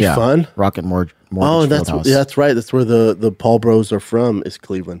 huh? That'd be fun. Rocket Mortgage that's right. That's where the Paul bros are from, is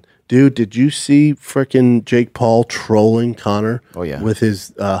Cleveland. Dude, did you see freaking Jake Paul trolling Conor? Oh, yeah. With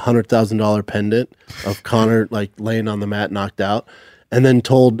his $100,000 pendant of Conor like laying on the mat, knocked out, and then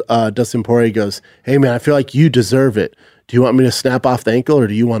told Dustin Poirier, he goes, "Hey man, I feel like you deserve it. Do you want me to snap off the ankle, or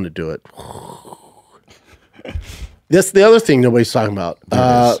do you want to do it?" That's the other thing nobody's talking about.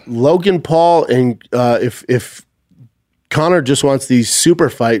 Logan Paul, and if Conor just wants these super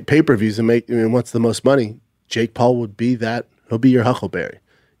fight pay-per-views and wants the most money, Jake Paul would be that. He'll be your Huckleberry.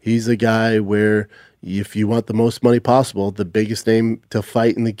 He's a guy where if you want the most money possible, the biggest name to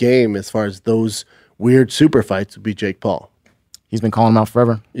fight in the game as far as those weird super fights would be Jake Paul. He's been calling him out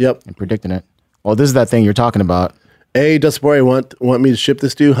forever. Yep. And predicting it. Well, this is that thing you're talking about. Hey, Dustin Poirier, want me to ship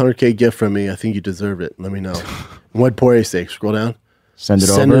this to you? $100K gift from me. I think you deserve it. Let me know. What'd Poirier say? Scroll down. Send it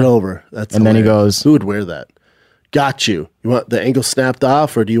over. That's and hilarious. then he goes, who would wear that? Got you. You want the ankle snapped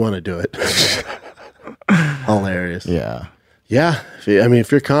off, or do you want to do it? Hilarious. Yeah. Yeah.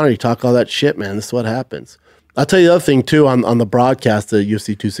 If you're Conor, you talk all that shit, man. This is what happens. I'll tell you the other thing, too, on the broadcast of UFC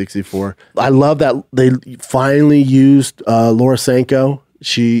 264. I love that they finally used Laura Sanko.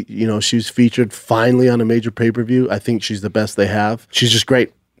 She was featured finally on a major pay-per-view. I think she's the best they have. She's just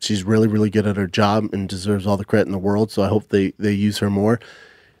great. She's really, really good at her job and deserves all the credit in the world. So I hope they use her more.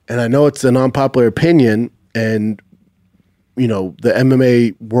 And I know it's an unpopular opinion, and the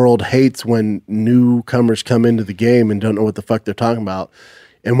MMA world hates when newcomers come into the game and don't know what the fuck they're talking about.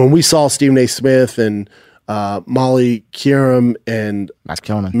 And when we saw Stephen A. Smith and Molly Kieram and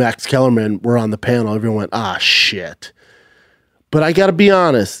Max Kellerman were on the panel, everyone went, "Ah, shit." But I got to be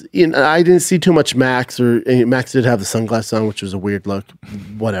honest, I didn't see too much Max. Max did have the sunglasses on, which was a weird look.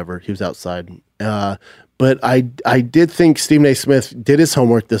 Whatever, he was outside. But I did think Stephen A. Smith did his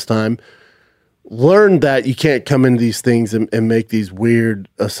homework this time, learned that you can't come into these things and make these weird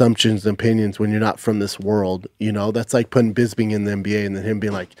assumptions and opinions when you're not from this world. That's like putting Bisping in the NBA and then him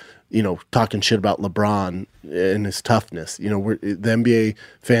being like, talking shit about LeBron and his toughness. The NBA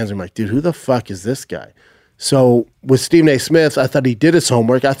fans are like, dude, who the fuck is this guy? So with Stephen A. Smith, I thought he did his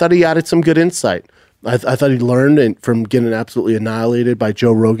homework. I thought he added some good insight. I thought he learned from getting absolutely annihilated by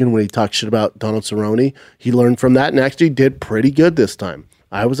Joe Rogan when he talked shit about Donald Cerrone. He learned from that and actually did pretty good this time.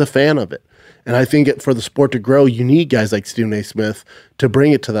 I was a fan of it. And I think for the sport to grow, you need guys like Stephen A. Smith to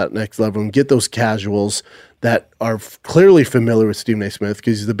bring it to that next level and get those casuals that are clearly familiar with Stephen A. Smith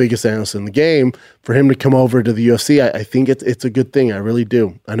because he's the biggest analyst in the game. For him to come over to the UFC, I think it's a good thing. I really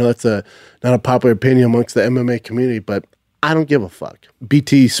do. I know that's not a popular opinion amongst the MMA community, but I don't give a fuck.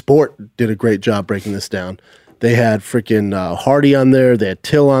 BT Sport did a great job breaking this down. They had freaking Hardy on there. They had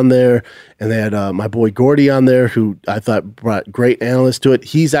Till on there. And they had my boy Gordy on there, who I thought brought great analysts to it.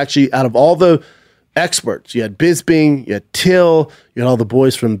 He's actually, out of all the experts, you had Bisping, you had Till, you had all the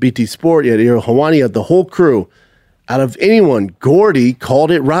boys from BT Sport, you had Iro Hawani, you had the whole crew. Out of anyone, Gordy called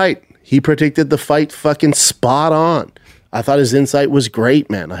it right. He predicted the fight fucking spot on. I thought his insight was great,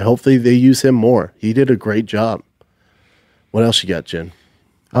 man. I hope they use him more. He did a great job. What else you got, Jen?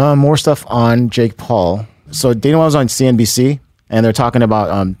 More stuff on Jake Paul. So Dana White was on CNBC, and they're talking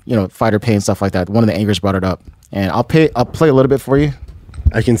about fighter pay and stuff like that. One of the anchors brought it up, and I'll play a little bit for you.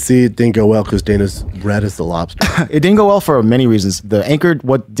 I can see it didn't go well because Dana's red as the lobster. It didn't go well for many reasons. The anchor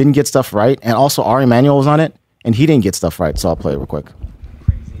didn't get stuff right, and also Ari Emanuel was on it, and he didn't get stuff right. So I'll play it real quick.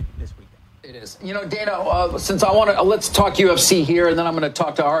 It is. Dana, since I want to, let's talk UFC here, and then I'm going to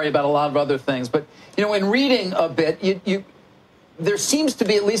talk to Ari about a lot of other things. But, in reading a bit, there seems to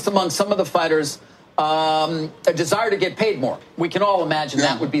be, at least among some of the fighters, a desire to get paid more. We can all imagine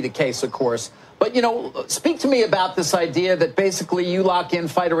that would be the case, of course. But, speak to me about this idea that basically you lock in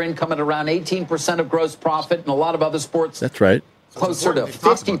fighter income at around 18% of gross profit, and a lot of other sports. That's right. Closer to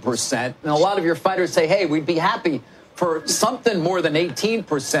 50%. And a lot of your fighters say, hey, we'd be happy for something more than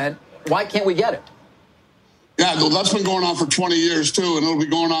 18%. Why can't we get it? Yeah, that's been going on for 20 years, too, and it'll be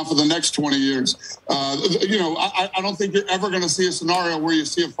going on for the next 20 years. I don't think you're ever going to see a scenario where you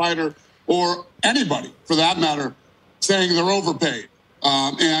see a fighter or anybody, for that matter, saying they're overpaid.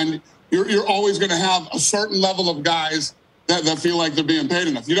 And you're always going to have a certain level of guys that feel like they're being paid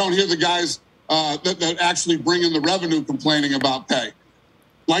enough. You don't hear the guys that actually bring in the revenue complaining about pay.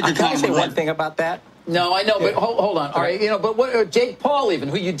 Like Can I say one thing about that? No, I know, but hold on. All right, but what Jake Paul, even,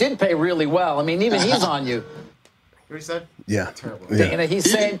 who you did pay really well, I mean, even he's on you. What he said? Yeah. Terrible. Yeah. He's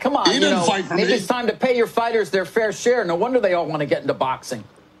saying, come on, maybe it's time to pay your fighters their fair share. No wonder they all want to get into boxing.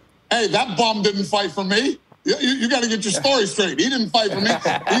 Hey, that bum didn't fight for me. You got to get your story straight. He didn't fight for me.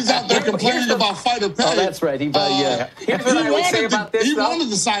 He's out there complaining about fighter pay. Oh, that's right. Here's what I would say about this, He wanted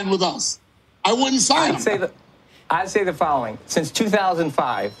to sign with us. I wouldn't sign him. I'd say the following. Since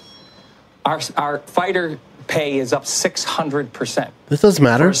 2005, our fighter pay is up 600%. This doesn't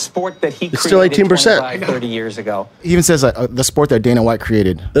matter. For a sport that he It's created still 18%. 25, 30 years ago. He even says the sport that Dana White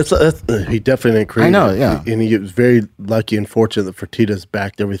created. He definitely didn't create I know, it. yeah. And he was very lucky and fortunate that Fertitas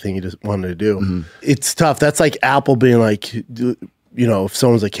backed everything he just wanted to do. Mm-hmm. It's tough. That's like Apple being like, if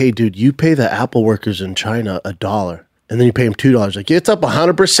someone's like, hey, dude, you pay the Apple workers in China $1, and then you pay them $2. Like, it's up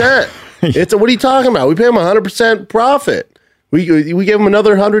 100%. What are you talking about? We pay them 100% profit. We gave them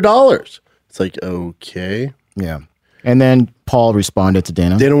another $100. It's like, okay. Yeah. And then Paul responded to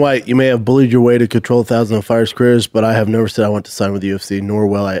Dana. Dana White, you may have bullied your way to control thousands of fighters' careers, but I have never said I want to sign with the UFC, nor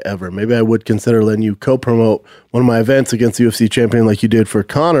will I ever. Maybe I would consider letting you co-promote one of my events against the UFC champion like you did for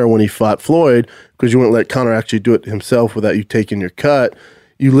Conor when he fought Floyd, because you wouldn't let Conor actually do it himself without you taking your cut.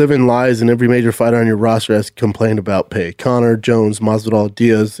 You live in lies, and every major fighter on your roster has complained about pay. Conor, Jones, Masvidal,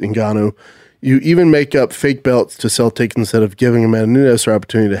 Diaz, Ngannou. You even make up fake belts to sell tickets instead of giving Amanda Nunes her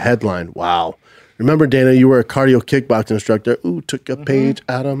opportunity to headline. Wow. Remember, Dana, you were a cardio kickboxing instructor. Ooh, took a page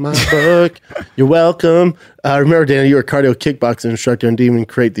out of my book. You're welcome. Remember, Dana, you were a cardio kickboxing instructor and didn't even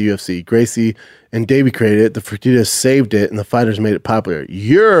create the UFC. Gracie and Davey created it. The Fertitas saved it, and the fighters made it popular.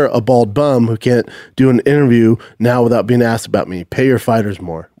 You're a bald bum who can't do an interview now without being asked about me. Pay your fighters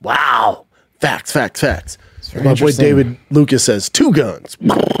more. Wow. Facts. My boy David Lucas says, 2 guns.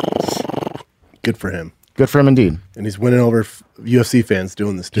 Good for him. Good for him indeed. And he's winning over UFC fans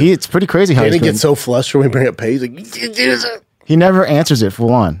doing this too. It's pretty crazy how he gets so flustered when we bring up pay. He's like, he never answers it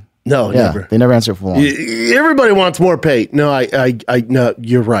full on. No, never. They never answer it full on. Everybody wants more pay. No, no,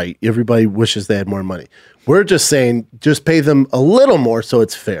 you're right. Everybody wishes they had more money. We're just saying, just pay them a little more so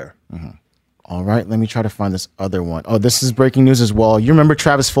it's fair. Mm-hmm. All right, let me try to find this other one. Oh, this is breaking news as well. You remember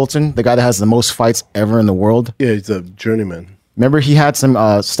Travis Fulton, the guy that has the most fights ever in the world? Yeah, he's a journeyman. Remember he had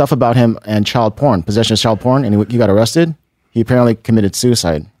some stuff about him and child porn, possession of child porn, and he got arrested? He apparently committed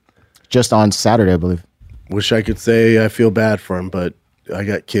suicide just on Saturday, I believe. Wish I could say I feel bad for him, but I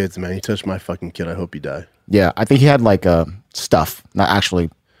got kids, man. He touched my fucking kid. I hope he die. Yeah, I think he had like stuff, not actually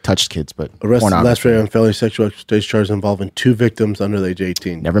touched kids, but arrested last Friday on felony sexual exploitation charges involving 2 victims under the age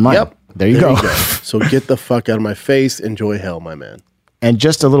 18. Never mind. Yep. There you go. So get the fuck out of my face. Enjoy hell, my man. And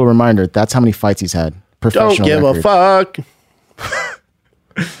just a little reminder, that's how many fights he's had. Professional Don't give record. a fuck.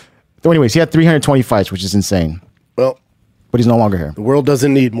 So anyways, he had 320 fights, which is insane. Well, but he's no longer here. The world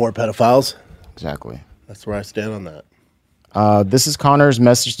doesn't need more pedophiles. Exactly. That's where I stand on that. This is Conor's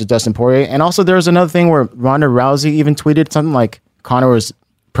message to Dustin Poirier. And also there's another thing where Ronda Rousey even tweeted something like Conor was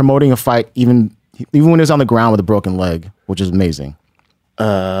promoting a fight even when he was on the ground with a broken leg, which is amazing.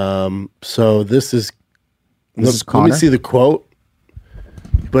 So this is Conor. Let me see the quote.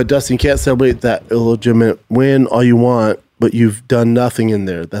 But Dustin, you can't celebrate that illegitimate win all you want, but you've done nothing in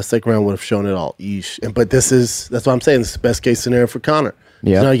there. That second round would have shown it all. Yeesh. But that's what I'm saying. This is the best case scenario for Conor.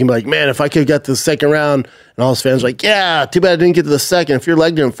 Yeah. So now you can be like, man, if I could have got to the second round, and all his fans are like, yeah, too bad I didn't get to the second. If your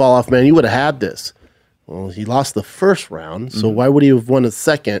leg didn't fall off, man, you would have had this. Well, he lost the first round, so why would he have won the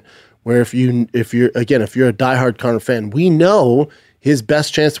second? Where if you're a diehard Conor fan, we know his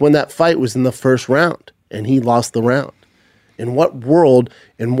best chance to win that fight was in the first round, and he lost the round. In what world,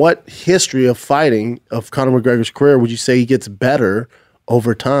 in what history of fighting of Conor McGregor's career would you say he gets better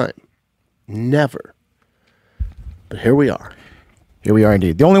over time? Never. But here we are. Here we are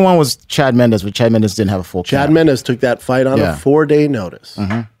indeed. The only one was Chad Mendes, but Chad Mendes didn't have a full Chad camp. Mendes took that fight on a 4-day notice.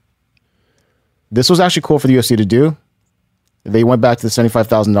 Mm-hmm. This was actually cool for the UFC to do. They went back to the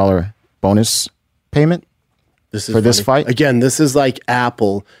 $75,000 bonus payment for this fight. Again, this is like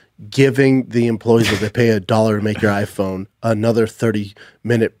Apple giving the employees that they pay $1 to make your iPhone another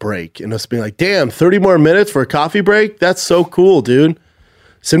 30-minute break. And us being like, damn, 30 more minutes for a coffee break? That's so cool, dude.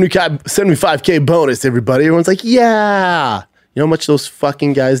 75K bonus, everybody. Everyone's like, yeah. You know how much those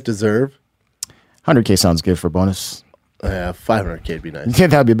fucking guys deserve? 100K sounds good for bonus. Yeah, 500K would be nice. Yeah,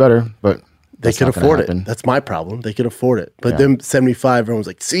 that'd be better, but They could afford it. That's my problem. They could afford it. But them 75, everyone's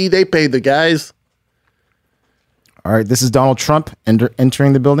like, see, they paid the guys. All right, this is Donald Trump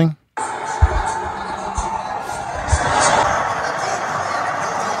entering the building.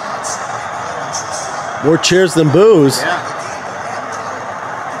 More cheers than boos. Yeah.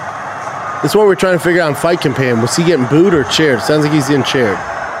 This is what we're trying to figure out in Fight Campaign. Was he getting booed or cheered? Sounds like he's getting cheered.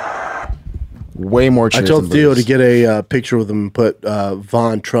 Way more cheers. I told Theo to get a picture with him and put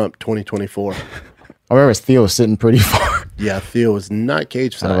Von Trump 2024. I remember Theo was sitting pretty far. Yeah, Theo was not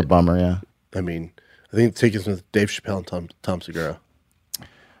cage side. Kind of a bummer, yeah. I mean, I think the tickets with Dave Chappelle and Tom Segura.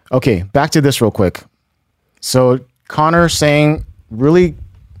 Okay, back to this real quick. So Conor saying really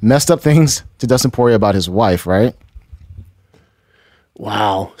messed up things to Dustin Poirier about his wife, right?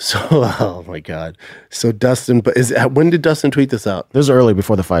 Wow. So, oh my God. So Dustin, but when did Dustin tweet this out? This was early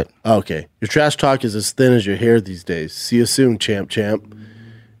before the fight. Okay. Your trash talk is as thin as your hair these days. See you soon, champ.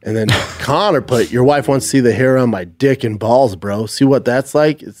 And then Conor put, your wife wants to see the hair on my dick and balls, bro. See what that's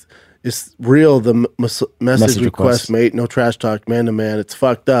like? It's real. The message request, mate. No trash talk, man to man. It's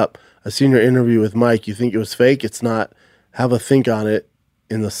fucked up. I seen your interview with Mike. You think it was fake? It's not. Have a think on it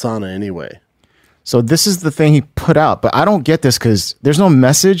in the sauna anyway. So this is the thing he put out, but I don't get this because there's no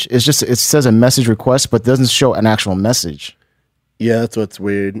message. It's just, it says a message request, but doesn't show an actual message. Yeah, that's what's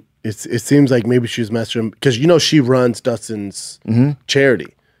weird. It seems like maybe she was messaging him because she runs Dustin's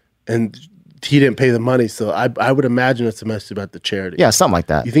charity, and he didn't pay the money, so I would imagine it's a message about the charity. Yeah, something like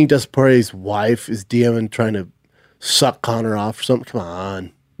that. You think Dustin Poirier's wife is DMing trying to suck Conor off or something? Come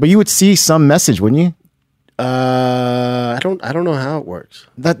on. But you would see some message, wouldn't you? I don't know how it works.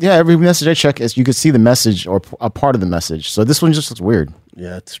 Every message I check is you could see the message or a part of the message. So this one just looks weird.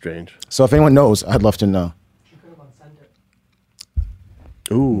 Yeah, it's strange. So if anyone knows, I'd love to know. She could have unsent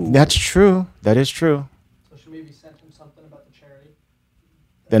it. Ooh, that's true. That is true. So she maybe sent him something about the charity.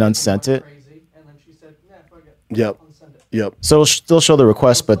 Then unsent it. Crazy, and then she said, "Yeah, fuck it." Yep. Unsend it. Yep. So it'll still show the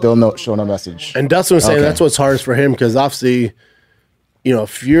request, but they'll show no message. And Dustin was saying that's what's hardest for him because obviously,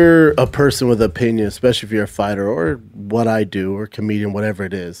 if you're a person with opinion, especially if you're a fighter or what I do or comedian, whatever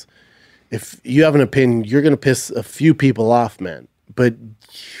it is, if you have an opinion, you're going to piss a few people off, man. But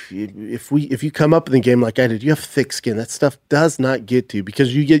if you come up in the game like I did, you have thick skin. That stuff does not get to you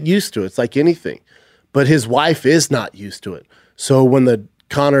because you get used to it. It's like anything. But his wife is not used to it. So when the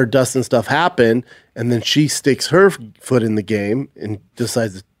Conor Dustin stuff happened and then she sticks her foot in the game and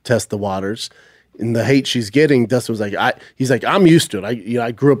decides to test the waters, and the hate she's getting, Dustin was like, he's like, I'm used to it.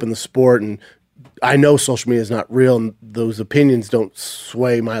 I grew up in the sport, and I know social media is not real, and those opinions don't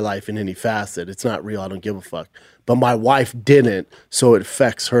sway my life in any facet. It's not real. I don't give a fuck. But my wife didn't, so it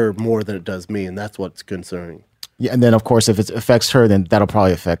affects her more than it does me, and that's what's concerning. Yeah, and then of course, if it affects her, then that'll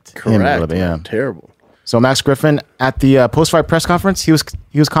probably affect him a little bit. Yeah, terrible. So Max Griffin at the post-fight press conference, he was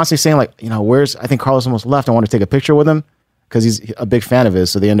constantly saying like, I think Carlos almost left. I want to take a picture with him. Because he's a big fan of his,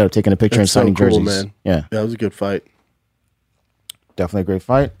 so they ended up taking a picture and signing jerseys. Man. Yeah, that was a good fight. Definitely a great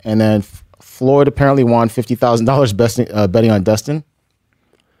fight. And then Floyd apparently won $50,000 betting on Dustin.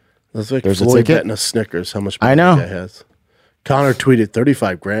 That's like there's Floyd betting a Snickers. How much money I know that has? Conor tweeted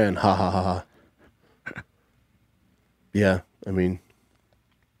 $35,000. Ha ha ha ha. Yeah, I mean,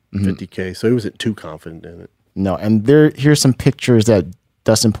 $50K. So he wasn't too confident in it. No, and here's some pictures that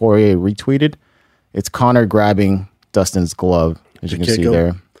Dustin Poirier retweeted. It's Conor grabbing Dustin's glove, as you can see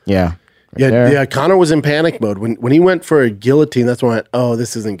there. Yeah. Yeah. Conor was in panic mode. When he went for a guillotine, that's when I went, oh,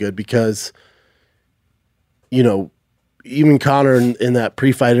 this isn't good because, even Conor in that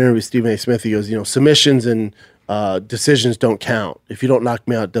pre-fight interview with Stephen A. Smith, he goes, submissions and decisions don't count. If you don't knock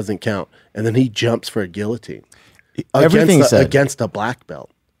me out, it doesn't count. And then he jumps for a guillotine. Against a black belt.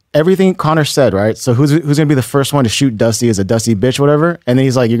 Everything Conor said, right? So who's going to be the first one to shoot Dusty as a Dusty bitch, whatever? And then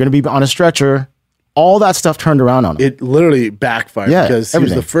he's like, you're going to be on a stretcher. All that stuff turned around on him. It literally backfired because he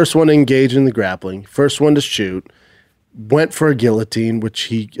was the first one to engage in the grappling, first one to shoot, went for a guillotine, which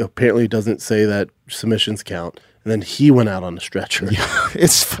he apparently doesn't say that submissions count, and then he went out on the stretcher. Yeah,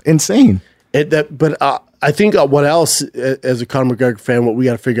 it's insane. But I think what else, as a Conor McGregor fan, what we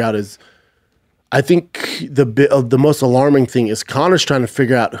got to figure out is, I think the most alarming thing is Conor's trying to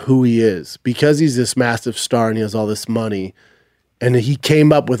figure out who he is because he's this massive star and he has all this money. And he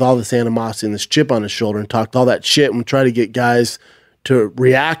came up with all this animosity and this chip on his shoulder and talked all that shit and tried to get guys to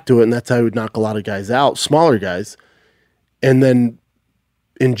react to it. And that's how he would knock a lot of guys out, smaller guys. And then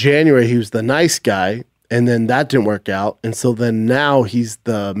in January, he was the nice guy. And then that didn't work out. And so then now he's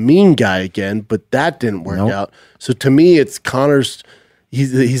the mean guy again, but that didn't work out. So to me, it's Conor's,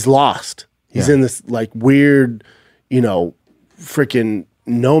 he's lost. He's in this like weird, freaking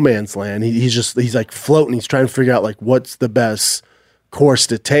no man's land. He's like floating. He's trying to figure out like what's the best course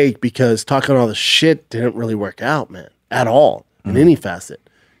to take because talking all the shit didn't really work out, man, at all in any facet.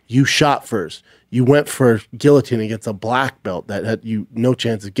 You shot first. You went for guillotine against a black belt that had you no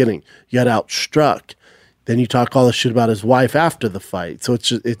chance of getting. You got outstruck. Then you talk all the shit about his wife after the fight. So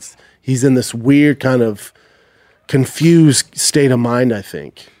he's in this weird kind of confused state of mind, I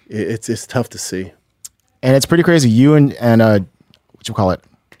think. It's tough to see. And it's pretty crazy. You and what you call it,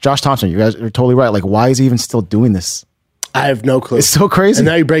 Josh Thompson, you guys are totally right. Like, why is he even still doing this? I have no clue. It's so crazy. And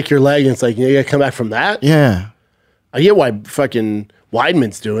now you break your leg and it's like, you got to come back from that? Yeah. I get why fucking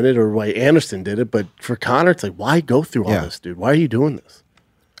Weidman's doing it or why Anderson did it, but for Conor, it's like, why go through all this, dude? Why are you doing this?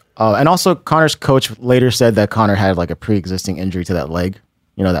 And also, Conor's coach later said that Conor had like a pre-existing injury to that leg.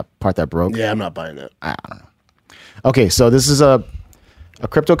 You know, that part that broke? Yeah, I'm not buying that. I don't know. Okay, so this is a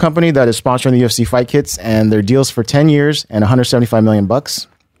crypto company that is sponsoring the UFC fight kits, and their deals for 10 years and $175 million.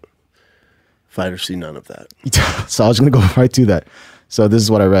 Fighters see none of that. So I was going to go right to that. So this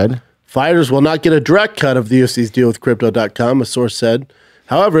is what I read. Fighters will not get a direct cut of the UFC's deal with Crypto.com, a source said.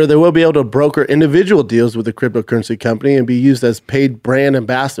 However, they will be able to broker individual deals with the cryptocurrency company and be used as paid brand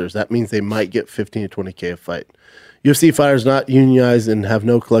ambassadors. That means they might get 15 to 20K a fight. UFC fighters not unionized and have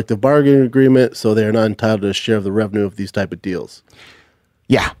no collective bargaining agreement, so they are not entitled to a share of the revenue of these type of deals.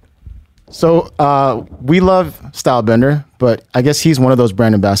 Yeah. So we love Stylebender, but I guess he's one of those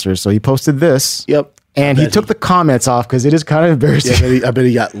brand ambassadors. So he posted this. Yep. And he took the comments off because it is kind of embarrassing. Yeah, I bet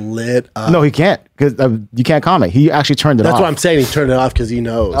he got lit up. No, he can't because you can't comment. He actually turned it off. That's what I'm saying. He turned it off because he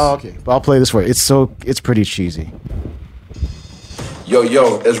knows. Oh, okay. But I'll play this for you. It's pretty cheesy.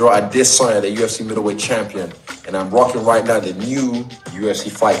 Yo, Israel, I did sign the UFC middleweight champion, and I'm rocking right now the new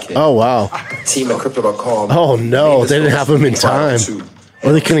UFC fight kit. Oh, wow. Team at Crypto.com. Oh, no. They didn't have him in time.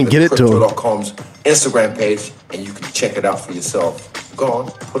 Or they couldn't get it to him. Crypto.com's Instagram page, and you can check it out for yourself. Go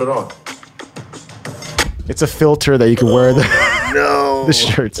on, put it on. It's a filter that you can wear the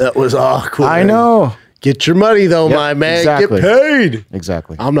shirts. That was awkward. I know. Get your money, though, my man. Exactly. Get paid.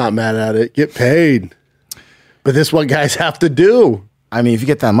 Exactly. I'm not mad at it. Get paid. But this is what guys have to do. I mean, if you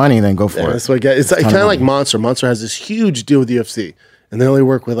get that money, then go for it. That's what guys, it's kind of like Monster. Monster has this huge deal with the UFC, and they only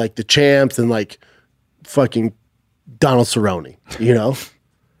work with like the champs and like fucking Donald Cerrone, you know?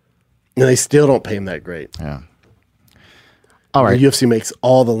 And they still don't pay him that great. Yeah. All right. The UFC makes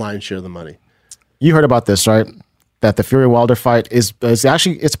all the lion's share of the money. You heard about this, right? That the Fury Wilder fight is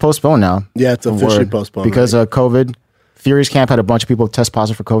actually it's postponed now. Yeah, it's officially postponed because of COVID. Fury's camp had a bunch of people test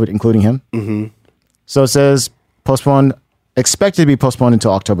positive for COVID, including him. Mm-hmm. So it says postponed, expected to be postponed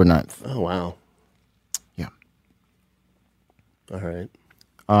until October 9th. Oh wow. Yeah. All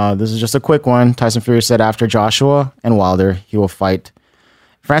right. This is just a quick one. Tyson Fury said after Joshua and Wilder, he will fight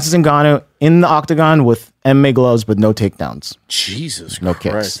Francis Ngannou in the octagon with MMA gloves, but no takedowns. Jesus no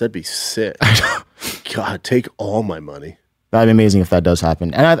Christ, kicks. That'd be sick. God, take all my money. That'd be amazing if that does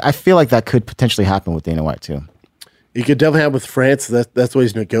happen. And I feel like that could potentially happen with Dana White, too. It could definitely happen with France. That's what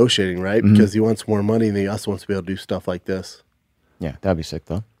he's negotiating, right? Mm-hmm. Because he wants more money and he also wants to be able to do stuff like this. Yeah, that'd be sick,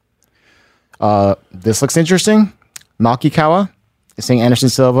 though. This looks interesting. Malky Kawa is saying Anderson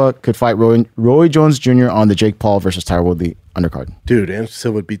Silva could fight Roy Jones Jr. on the Jake Paul versus Tyron Woodley undercard. Dude, Anderson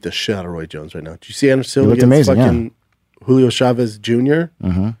Silva would beat the shit out of Roy Jones right now. Did you see Anderson Silva against amazing, fucking Julio Chavez Jr.?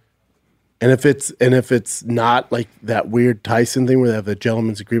 Mm-hmm. And if it's not like that weird Tyson thing where they have a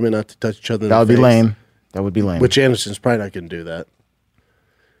gentleman's agreement not to touch each other in that would the be face, lame. That would be lame. Which Anderson's probably not going to do that.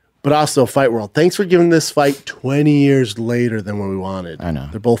 But also, Fight World, thanks for giving this fight 20 years later than what we wanted. I know.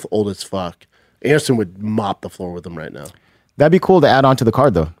 They're both old as fuck. Anderson would mop the floor with them right now. That'd be cool to add on to the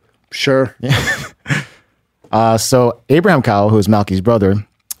card, though. Sure. Yeah. So Abraham Kawa, who is Malky's brother,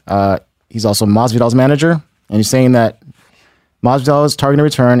 he's also Masvidal's manager, and he's saying that Masvidal is targeting a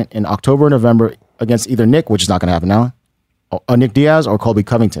return in October or November against either Nick, which is not going to happen now, Nick Diaz or Colby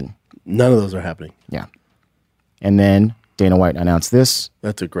Covington. None of those are happening. Yeah. And then Dana White announced this.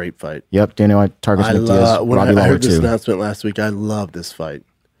 That's a great fight. Yep, Dana White targets Nick Diaz. When I heard this announcement last week, I love this fight.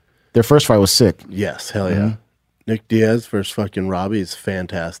 Their first fight was sick. Yes, hell yeah. Nick Diaz versus fucking Robbie is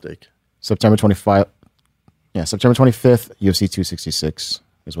fantastic. September 25th. Yeah, September 25th, UFC 266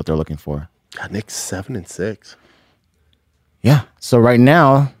 is what they're looking for. God, Nick's 7-6. Yeah. So right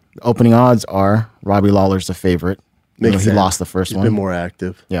now, the opening odds are Robbie Lawler's the favorite. He lost the first one. He's been more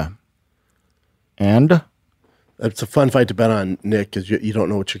active. Yeah. And it's a fun fight to bet on Nick because you don't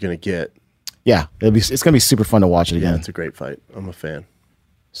know what you're going to get. Yeah, it's going to be super fun to watch it again. Yeah, it's a great fight. I'm a fan.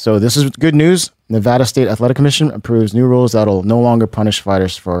 So this is good news. Nevada State Athletic Commission approves new rules that will no longer punish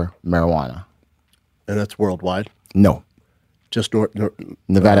fighters for marijuana. And that's worldwide? No. Just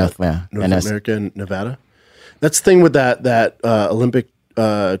Nevada, North America and Nevada? That's the thing with that Olympic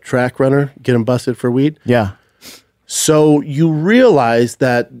track runner getting busted for weed. Yeah. So you realize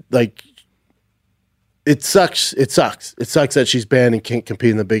that, like, it sucks. It sucks. It sucks that she's banned and can't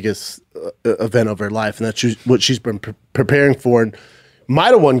compete in the biggest event of her life, and that's what she's been preparing for. And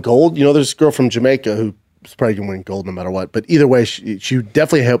might have won gold. You know, there's a girl from Jamaica who's probably gonna win gold no matter what. But either way, she would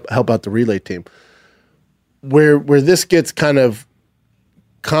definitely help out the relay team. Where this gets kind of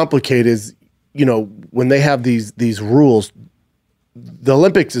complicated is, you know, when they have these rules. The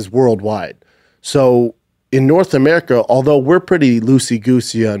Olympics is worldwide, so in North America, although we're pretty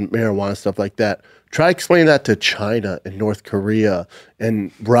loosey-goosey on marijuana stuff like that, try explaining that to China and North Korea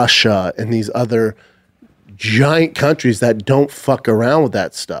and Russia and these other giant countries that don't fuck around with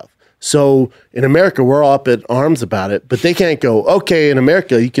that stuff. So in America, we're all up in arms about it, but they can't go, okay, in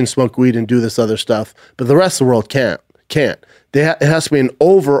America, you can smoke weed and do this other stuff, but the rest of the world can't. It has to be an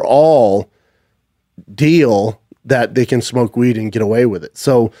overall deal that they can smoke weed and get away with it.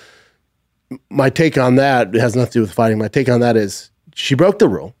 So my take on that, it has nothing to do with fighting. My take on that is she broke the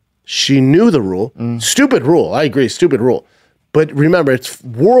rule. She knew the rule. Stupid rule. I agree. Stupid rule. But remember, it's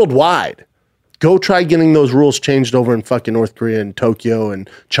worldwide. Go try getting those rules changed over in fucking North Korea and Tokyo and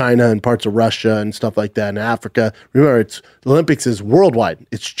China and parts of Russia and stuff like that, and Africa. Remember, the Olympics is worldwide.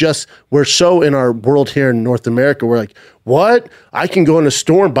 It's just, we're so in our world here in North America, we're like, what? I can go in a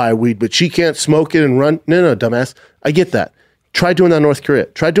store and buy weed, but she can't smoke it and run. No, dumbass. I get that. Try doing that in North Korea.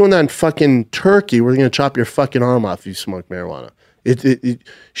 Try doing that in fucking Turkey. We're going to chop your fucking arm off if you smoke marijuana.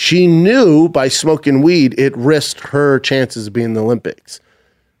 She knew by smoking weed, it risked her chances of being in the Olympics.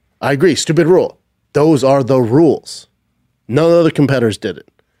 I agree. Stupid rule. Those are the rules. None of the competitors did it.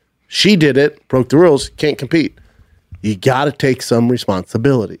 She did it, broke the rules, can't compete. You got to take some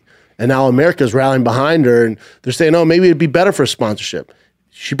responsibility. And now America's rallying behind her, and they're saying, oh, maybe it'd be better for sponsorship.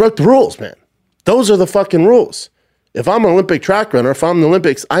 She broke the rules, man. Those are the fucking rules. If I'm an Olympic track runner, if I'm in the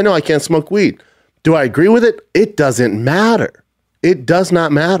Olympics, I know I can't smoke weed. Do I agree with it? It doesn't matter. It does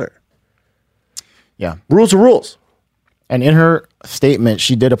not matter. Yeah. Rules are rules. And in her statement,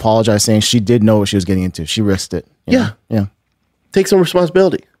 she did apologize, saying she did know what she was getting into. She risked it. Yeah. Yeah. Take some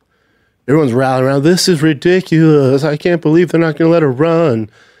responsibility. Everyone's rallying around, this is ridiculous. I can't believe they're not going to let her run.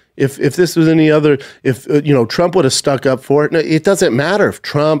 If this was any other, if Trump would have stuck up for it, no, it doesn't matter. If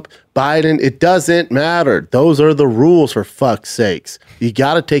Trump, Biden, it doesn't matter. Those are the rules, for fuck's sakes. You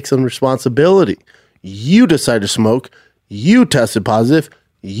got to take some responsibility. You decide to smoke. You tested positive.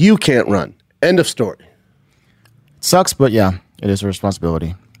 You can't run. End of story. Sucks, but yeah, it is a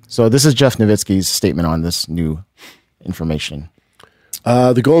responsibility. So this is Jeff Nowitzki's statement on this new information.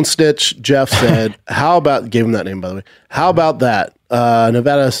 The Golden Snitch, Jeff said, how about, gave him that name, by the way. How about that?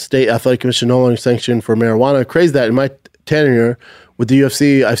 Nevada State Athletic Commission no longer sanctioned for marijuana. Crazy that in my tenure with the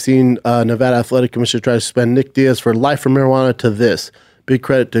UFC, I've seen Nevada Athletic Commission try to suspend Nick Diaz for life for marijuana to this. Big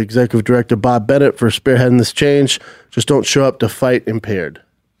credit to Executive Director Bob Bennett for spearheading this change. Just don't show up to fight impaired.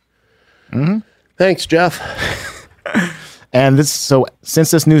 Mm-hmm. Thanks, Jeff. And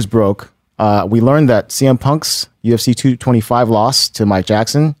since this news broke, we learned that CM Punk's UFC 225 loss to Mike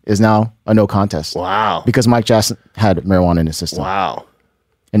Jackson is now a no contest. Wow. Because Mike Jackson had marijuana in his system. Wow.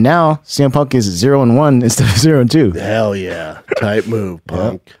 And now CM Punk is 0-1 instead of 0-2. Hell yeah. Tight move,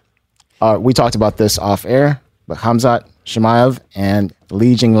 Punk. We talked about this off air, but Khamzat Chimaev and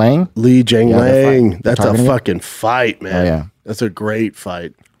Li Jingliang. That's a fucking fight, man. Oh, yeah. That's a great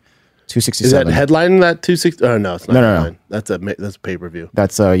fight. 267. Is that headlining that 260? Oh, no, it's not. No. That's a pay-per-view.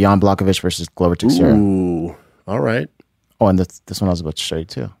 That's Jan Blachowicz versus Glover Teixeira. Ooh, all right. Oh, and this one I was about to show you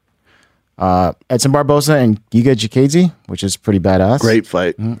too. Edson Barboza and Giga Chikadze, which is pretty badass. Great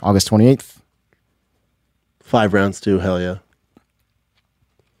fight. August 28th. 5 rounds too, hell yeah.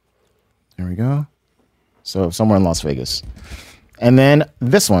 There we go. So somewhere in Las Vegas. And then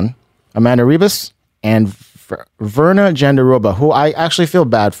this one, Amanda Ribas and Verna Jandiroba, who I actually feel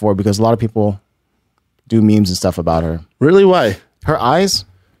bad for because a lot of people do memes and stuff about her. Really? Why? Her eyes.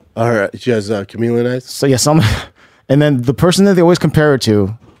 She has chameleon eyes? So yeah, and then the person that they always compare her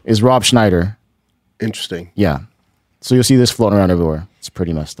to is Rob Schneider. Interesting. Yeah. So you'll see this floating around everywhere. It's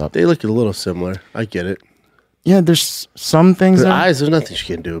pretty messed up. They look a little similar. I get it. Yeah, there's some things. Her eyes, there's nothing she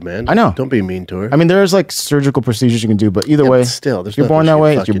can do, man. I know. Don't be mean to her. I mean, there's like surgical procedures you can do, but either way, still, there's you're born nothing that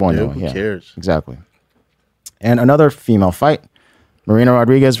she way. can You're born fucking that way. do. Yeah, Who cares? Exactly. And another female fight: Marina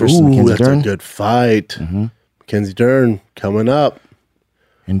Rodriguez versus Ooh, Mackenzie that's Dern. a good fight. Mackenzie Dern coming up.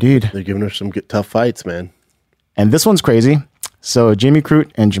 Indeed. They're giving her some good, tough fights, man. And this one's crazy. So Jimmy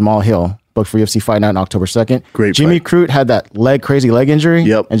Crute and Jamal Hill booked for UFC Fight Night on October 2nd. Great Jimmy fight. Crute had that crazy leg injury.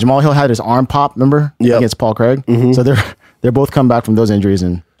 Yep. And Jamal Hill had his arm pop, remember? Yep. Against Paul Craig. So they're both come back from those injuries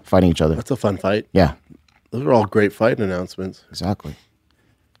and fighting each other. That's a fun fight. Yeah. Those are all great fight announcements. Exactly.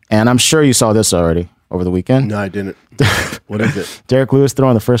 And I'm sure you saw this already. over the weekend? No, I didn't. What is it? Derek Lewis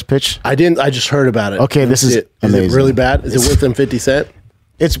throwing the first pitch. I didn't. I just heard about it. Okay, this is amazing. Is it really bad? Is it worse than 50 Cent?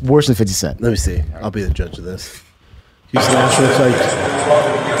 It's worse than 50 Cent. Let me see. I'll be the judge of this. Houston Astros, like,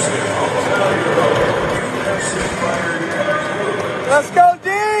 Let's go,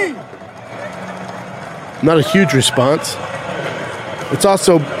 D! not a huge response. It's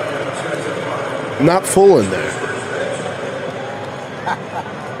also not full in there.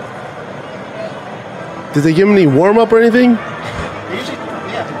 Did they give him any warm up or anything?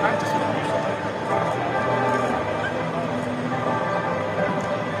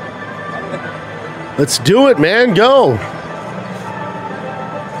 Let's do it, man. Go.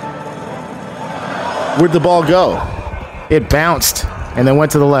 Where'd the ball go? It bounced and then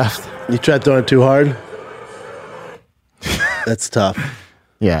went to the left. You tried throwing it too hard? That's tough.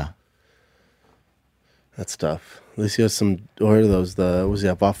 Yeah. That's tough. At least you have some, or are those, was he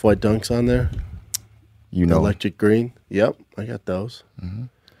have off-white dunks on there? You The know. electric green? Yep, I got those.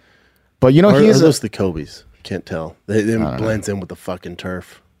 But you know, Or he's are those the Kobe's? Can't tell. They blends in with the fucking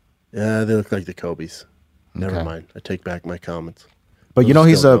turf. Yeah, they look like the Kobe's. Never Okay. mind. I take back my comments. But you Those know,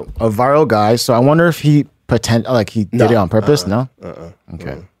 he's still a viral guy, so I wonder if he did it on purpose. No.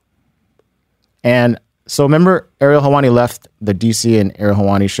 Okay. And so remember, Ariel Helwani left the DC and Ariel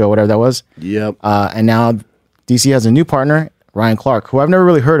Helwani show, whatever that was. Yep. And now DC has a new partner, Ryan Clark, who I've never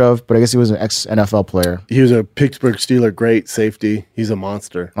really heard of, but I guess he was an ex-NFL player. He was a Pittsburgh Steeler, great safety. He's a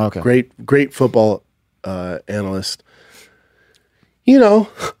monster. Okay. Great football analyst. You know,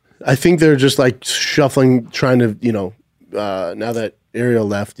 I think they're just like shuffling, trying to, now that Ariel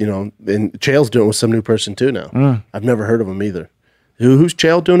left, and Chael's doing it with some new person too now. I've never heard of him either. Who's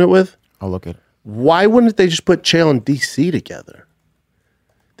Chael doing it with? I'll look at it. Why wouldn't they just put Chael and DC together?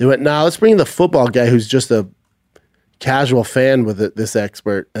 They went, let's bring in the football guy who's just a casual fan with this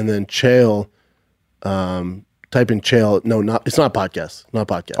expert, and then Chael, type in Chael. No, it's not a podcast. Not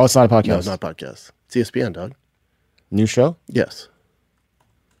a podcast. Oh, it's not a podcast. No, it's not a podcast. It's ESPN, dog. New show? Yes.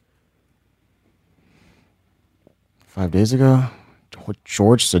 5 days ago.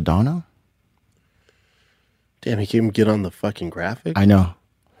 George Sedano? Damn, he can't even get on the fucking graphic. I know.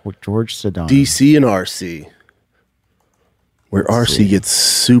 George Sedano. DC and RC. Where RC gets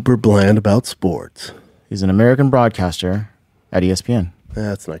super bland about sports. He's an American broadcaster at ESPN.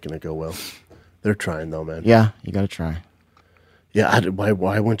 That's not going to go well. They're trying though, man. Yeah, you got to try. Yeah,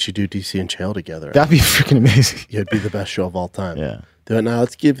 why wouldn't you do DC and Chael together? That'd be freaking amazing. It'd be the best show of all time. Yeah. Now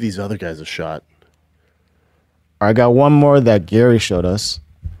let's give these other guys a shot. All right, I got one more that Gary showed us.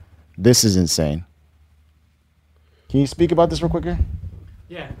 This is insane. Can you speak about this real quick here?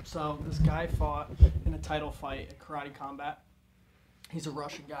 Yeah, so this guy fought in a title fight at Karate Combat. He's a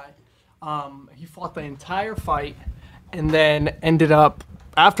Russian guy. He fought the entire fight and then ended up,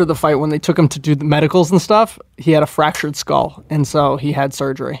 after the fight, when they took him to do the medicals and stuff, he had a fractured skull, and so he had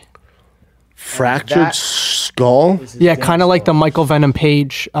surgery. Fractured skull? Yeah, kind of like the Michael Venom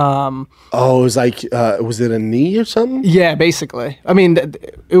Page. It was like, was it a knee or something? Yeah, basically. I mean,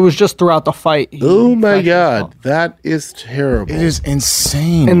 it was just throughout the fight. Oh my God, that is terrible. It is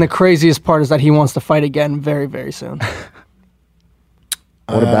insane. And the craziest part is that he wants to fight again very, very soon.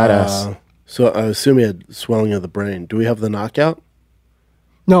 What a badass. So I assume he had swelling of the brain. Do we have the knockout?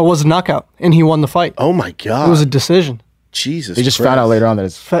 No, it was a knockout, and he won the fight. Oh my God. It was a decision. Jesus They just Christ. found out later on that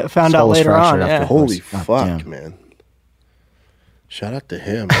his Found skull out was later fractured on, after yeah. the Holy fight. fuck, Damn. man. Shout out to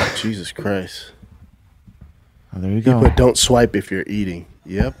him. Jesus Christ. Oh, there you He go. put don't swipe if you're eating.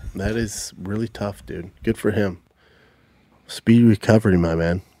 Yep, that is really tough, dude. Good for him. Speedy recovery, my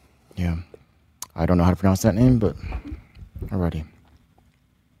man. Yeah. I don't know how to pronounce that name, but alrighty.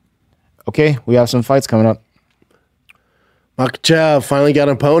 Okay, we have some fights coming up. Makhachev finally got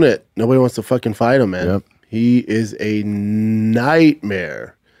an opponent. Nobody wants to fucking fight him, man. Yep. He is a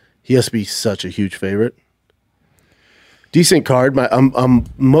nightmare. He has to be such a huge favorite. Decent card.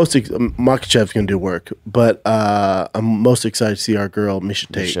 Makhachev's gonna do work, but I'm most excited to see our girl Misha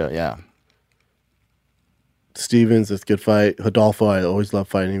Tate. Misha, yeah. Stevens, that's a good fight. Hodolfo, I always love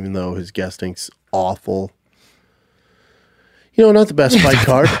fighting, even though his guesting's awful. Not the best fight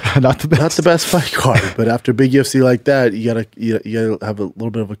card. Not the best. Not the best fight card, but after a big UFC like that, you gotta have a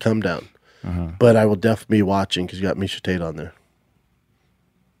little bit of a come down. But I will definitely be watching because you got Misha Tate on there.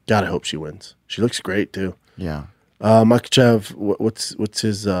 God, I hope she wins. She looks great too. Yeah. Makhachev, what's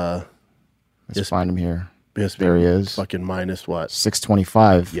his? Let's find him here. There he is. Fucking minus what?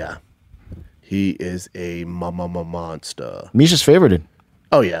 625. Yeah, he is a monster. Misha's favorited.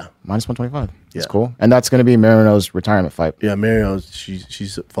 Oh yeah, Minus 125. That's Yeah. cool. And that's going to be Marino's retirement fight. yeah. Mario,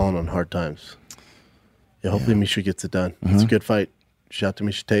 she's fallen on hard times. Yeah, hopefully Misha gets it done. It's a good fight. Shout out to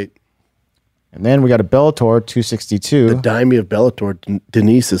Misha Tate. And then we got a Bellator 262. The Daimyo of Bellator,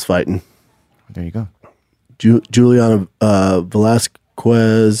 Denise is fighting. There you go. Juliana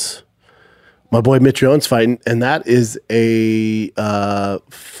Velasquez. My boy Mitrione's fighting, and that is a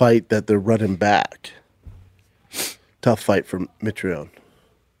fight that they're running back. Tough fight for Mitrione.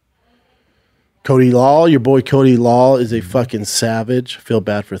 Cody Law, your boy Cody Law is a fucking savage. Feel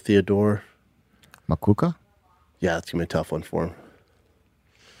bad for Theodore. Makuka? Yeah, it's going to be a tough one for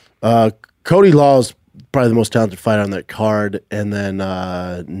him. Cody Law is probably the most talented fighter on that card, and then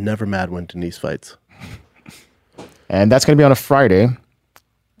never mad when Denise fights. And that's going to be on a Friday.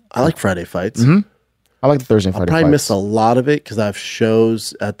 I like Friday fights. Mm-hmm. I like the Thursday and I'll Friday probably fights. miss a lot of it because I have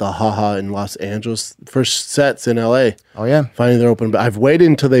shows at the Haha in Los Angeles. First sets in LA. Oh, yeah. Finally, they're open. But I've waited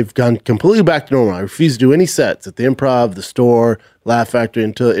until they've gone completely back to normal. I refuse to do any sets at the Improv, the store, Laugh Factory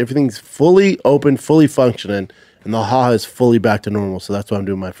until everything's fully open, fully functioning, and the Haha is fully back to normal. So that's why I'm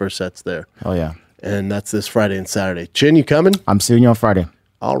doing my first sets there. Oh, yeah. And that's this Friday and Saturday. Chin, you coming? I'm seeing you on Friday.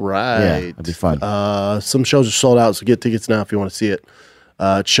 All right. Yeah, it'll be fun. Some shows are sold out, so get tickets now if you want to see it.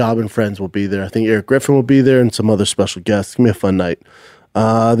 Shab and friends will be there. I think Eric Griffin will be there and some other special guests. It's going to be a fun night.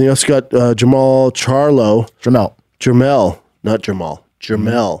 Then you also got Jamal Charlo. Jermel, not Jamal.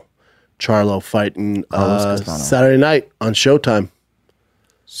 Jermel Charlo fighting Saturday night on Showtime.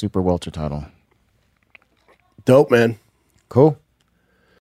 Super welter title. Dope, man. Cool.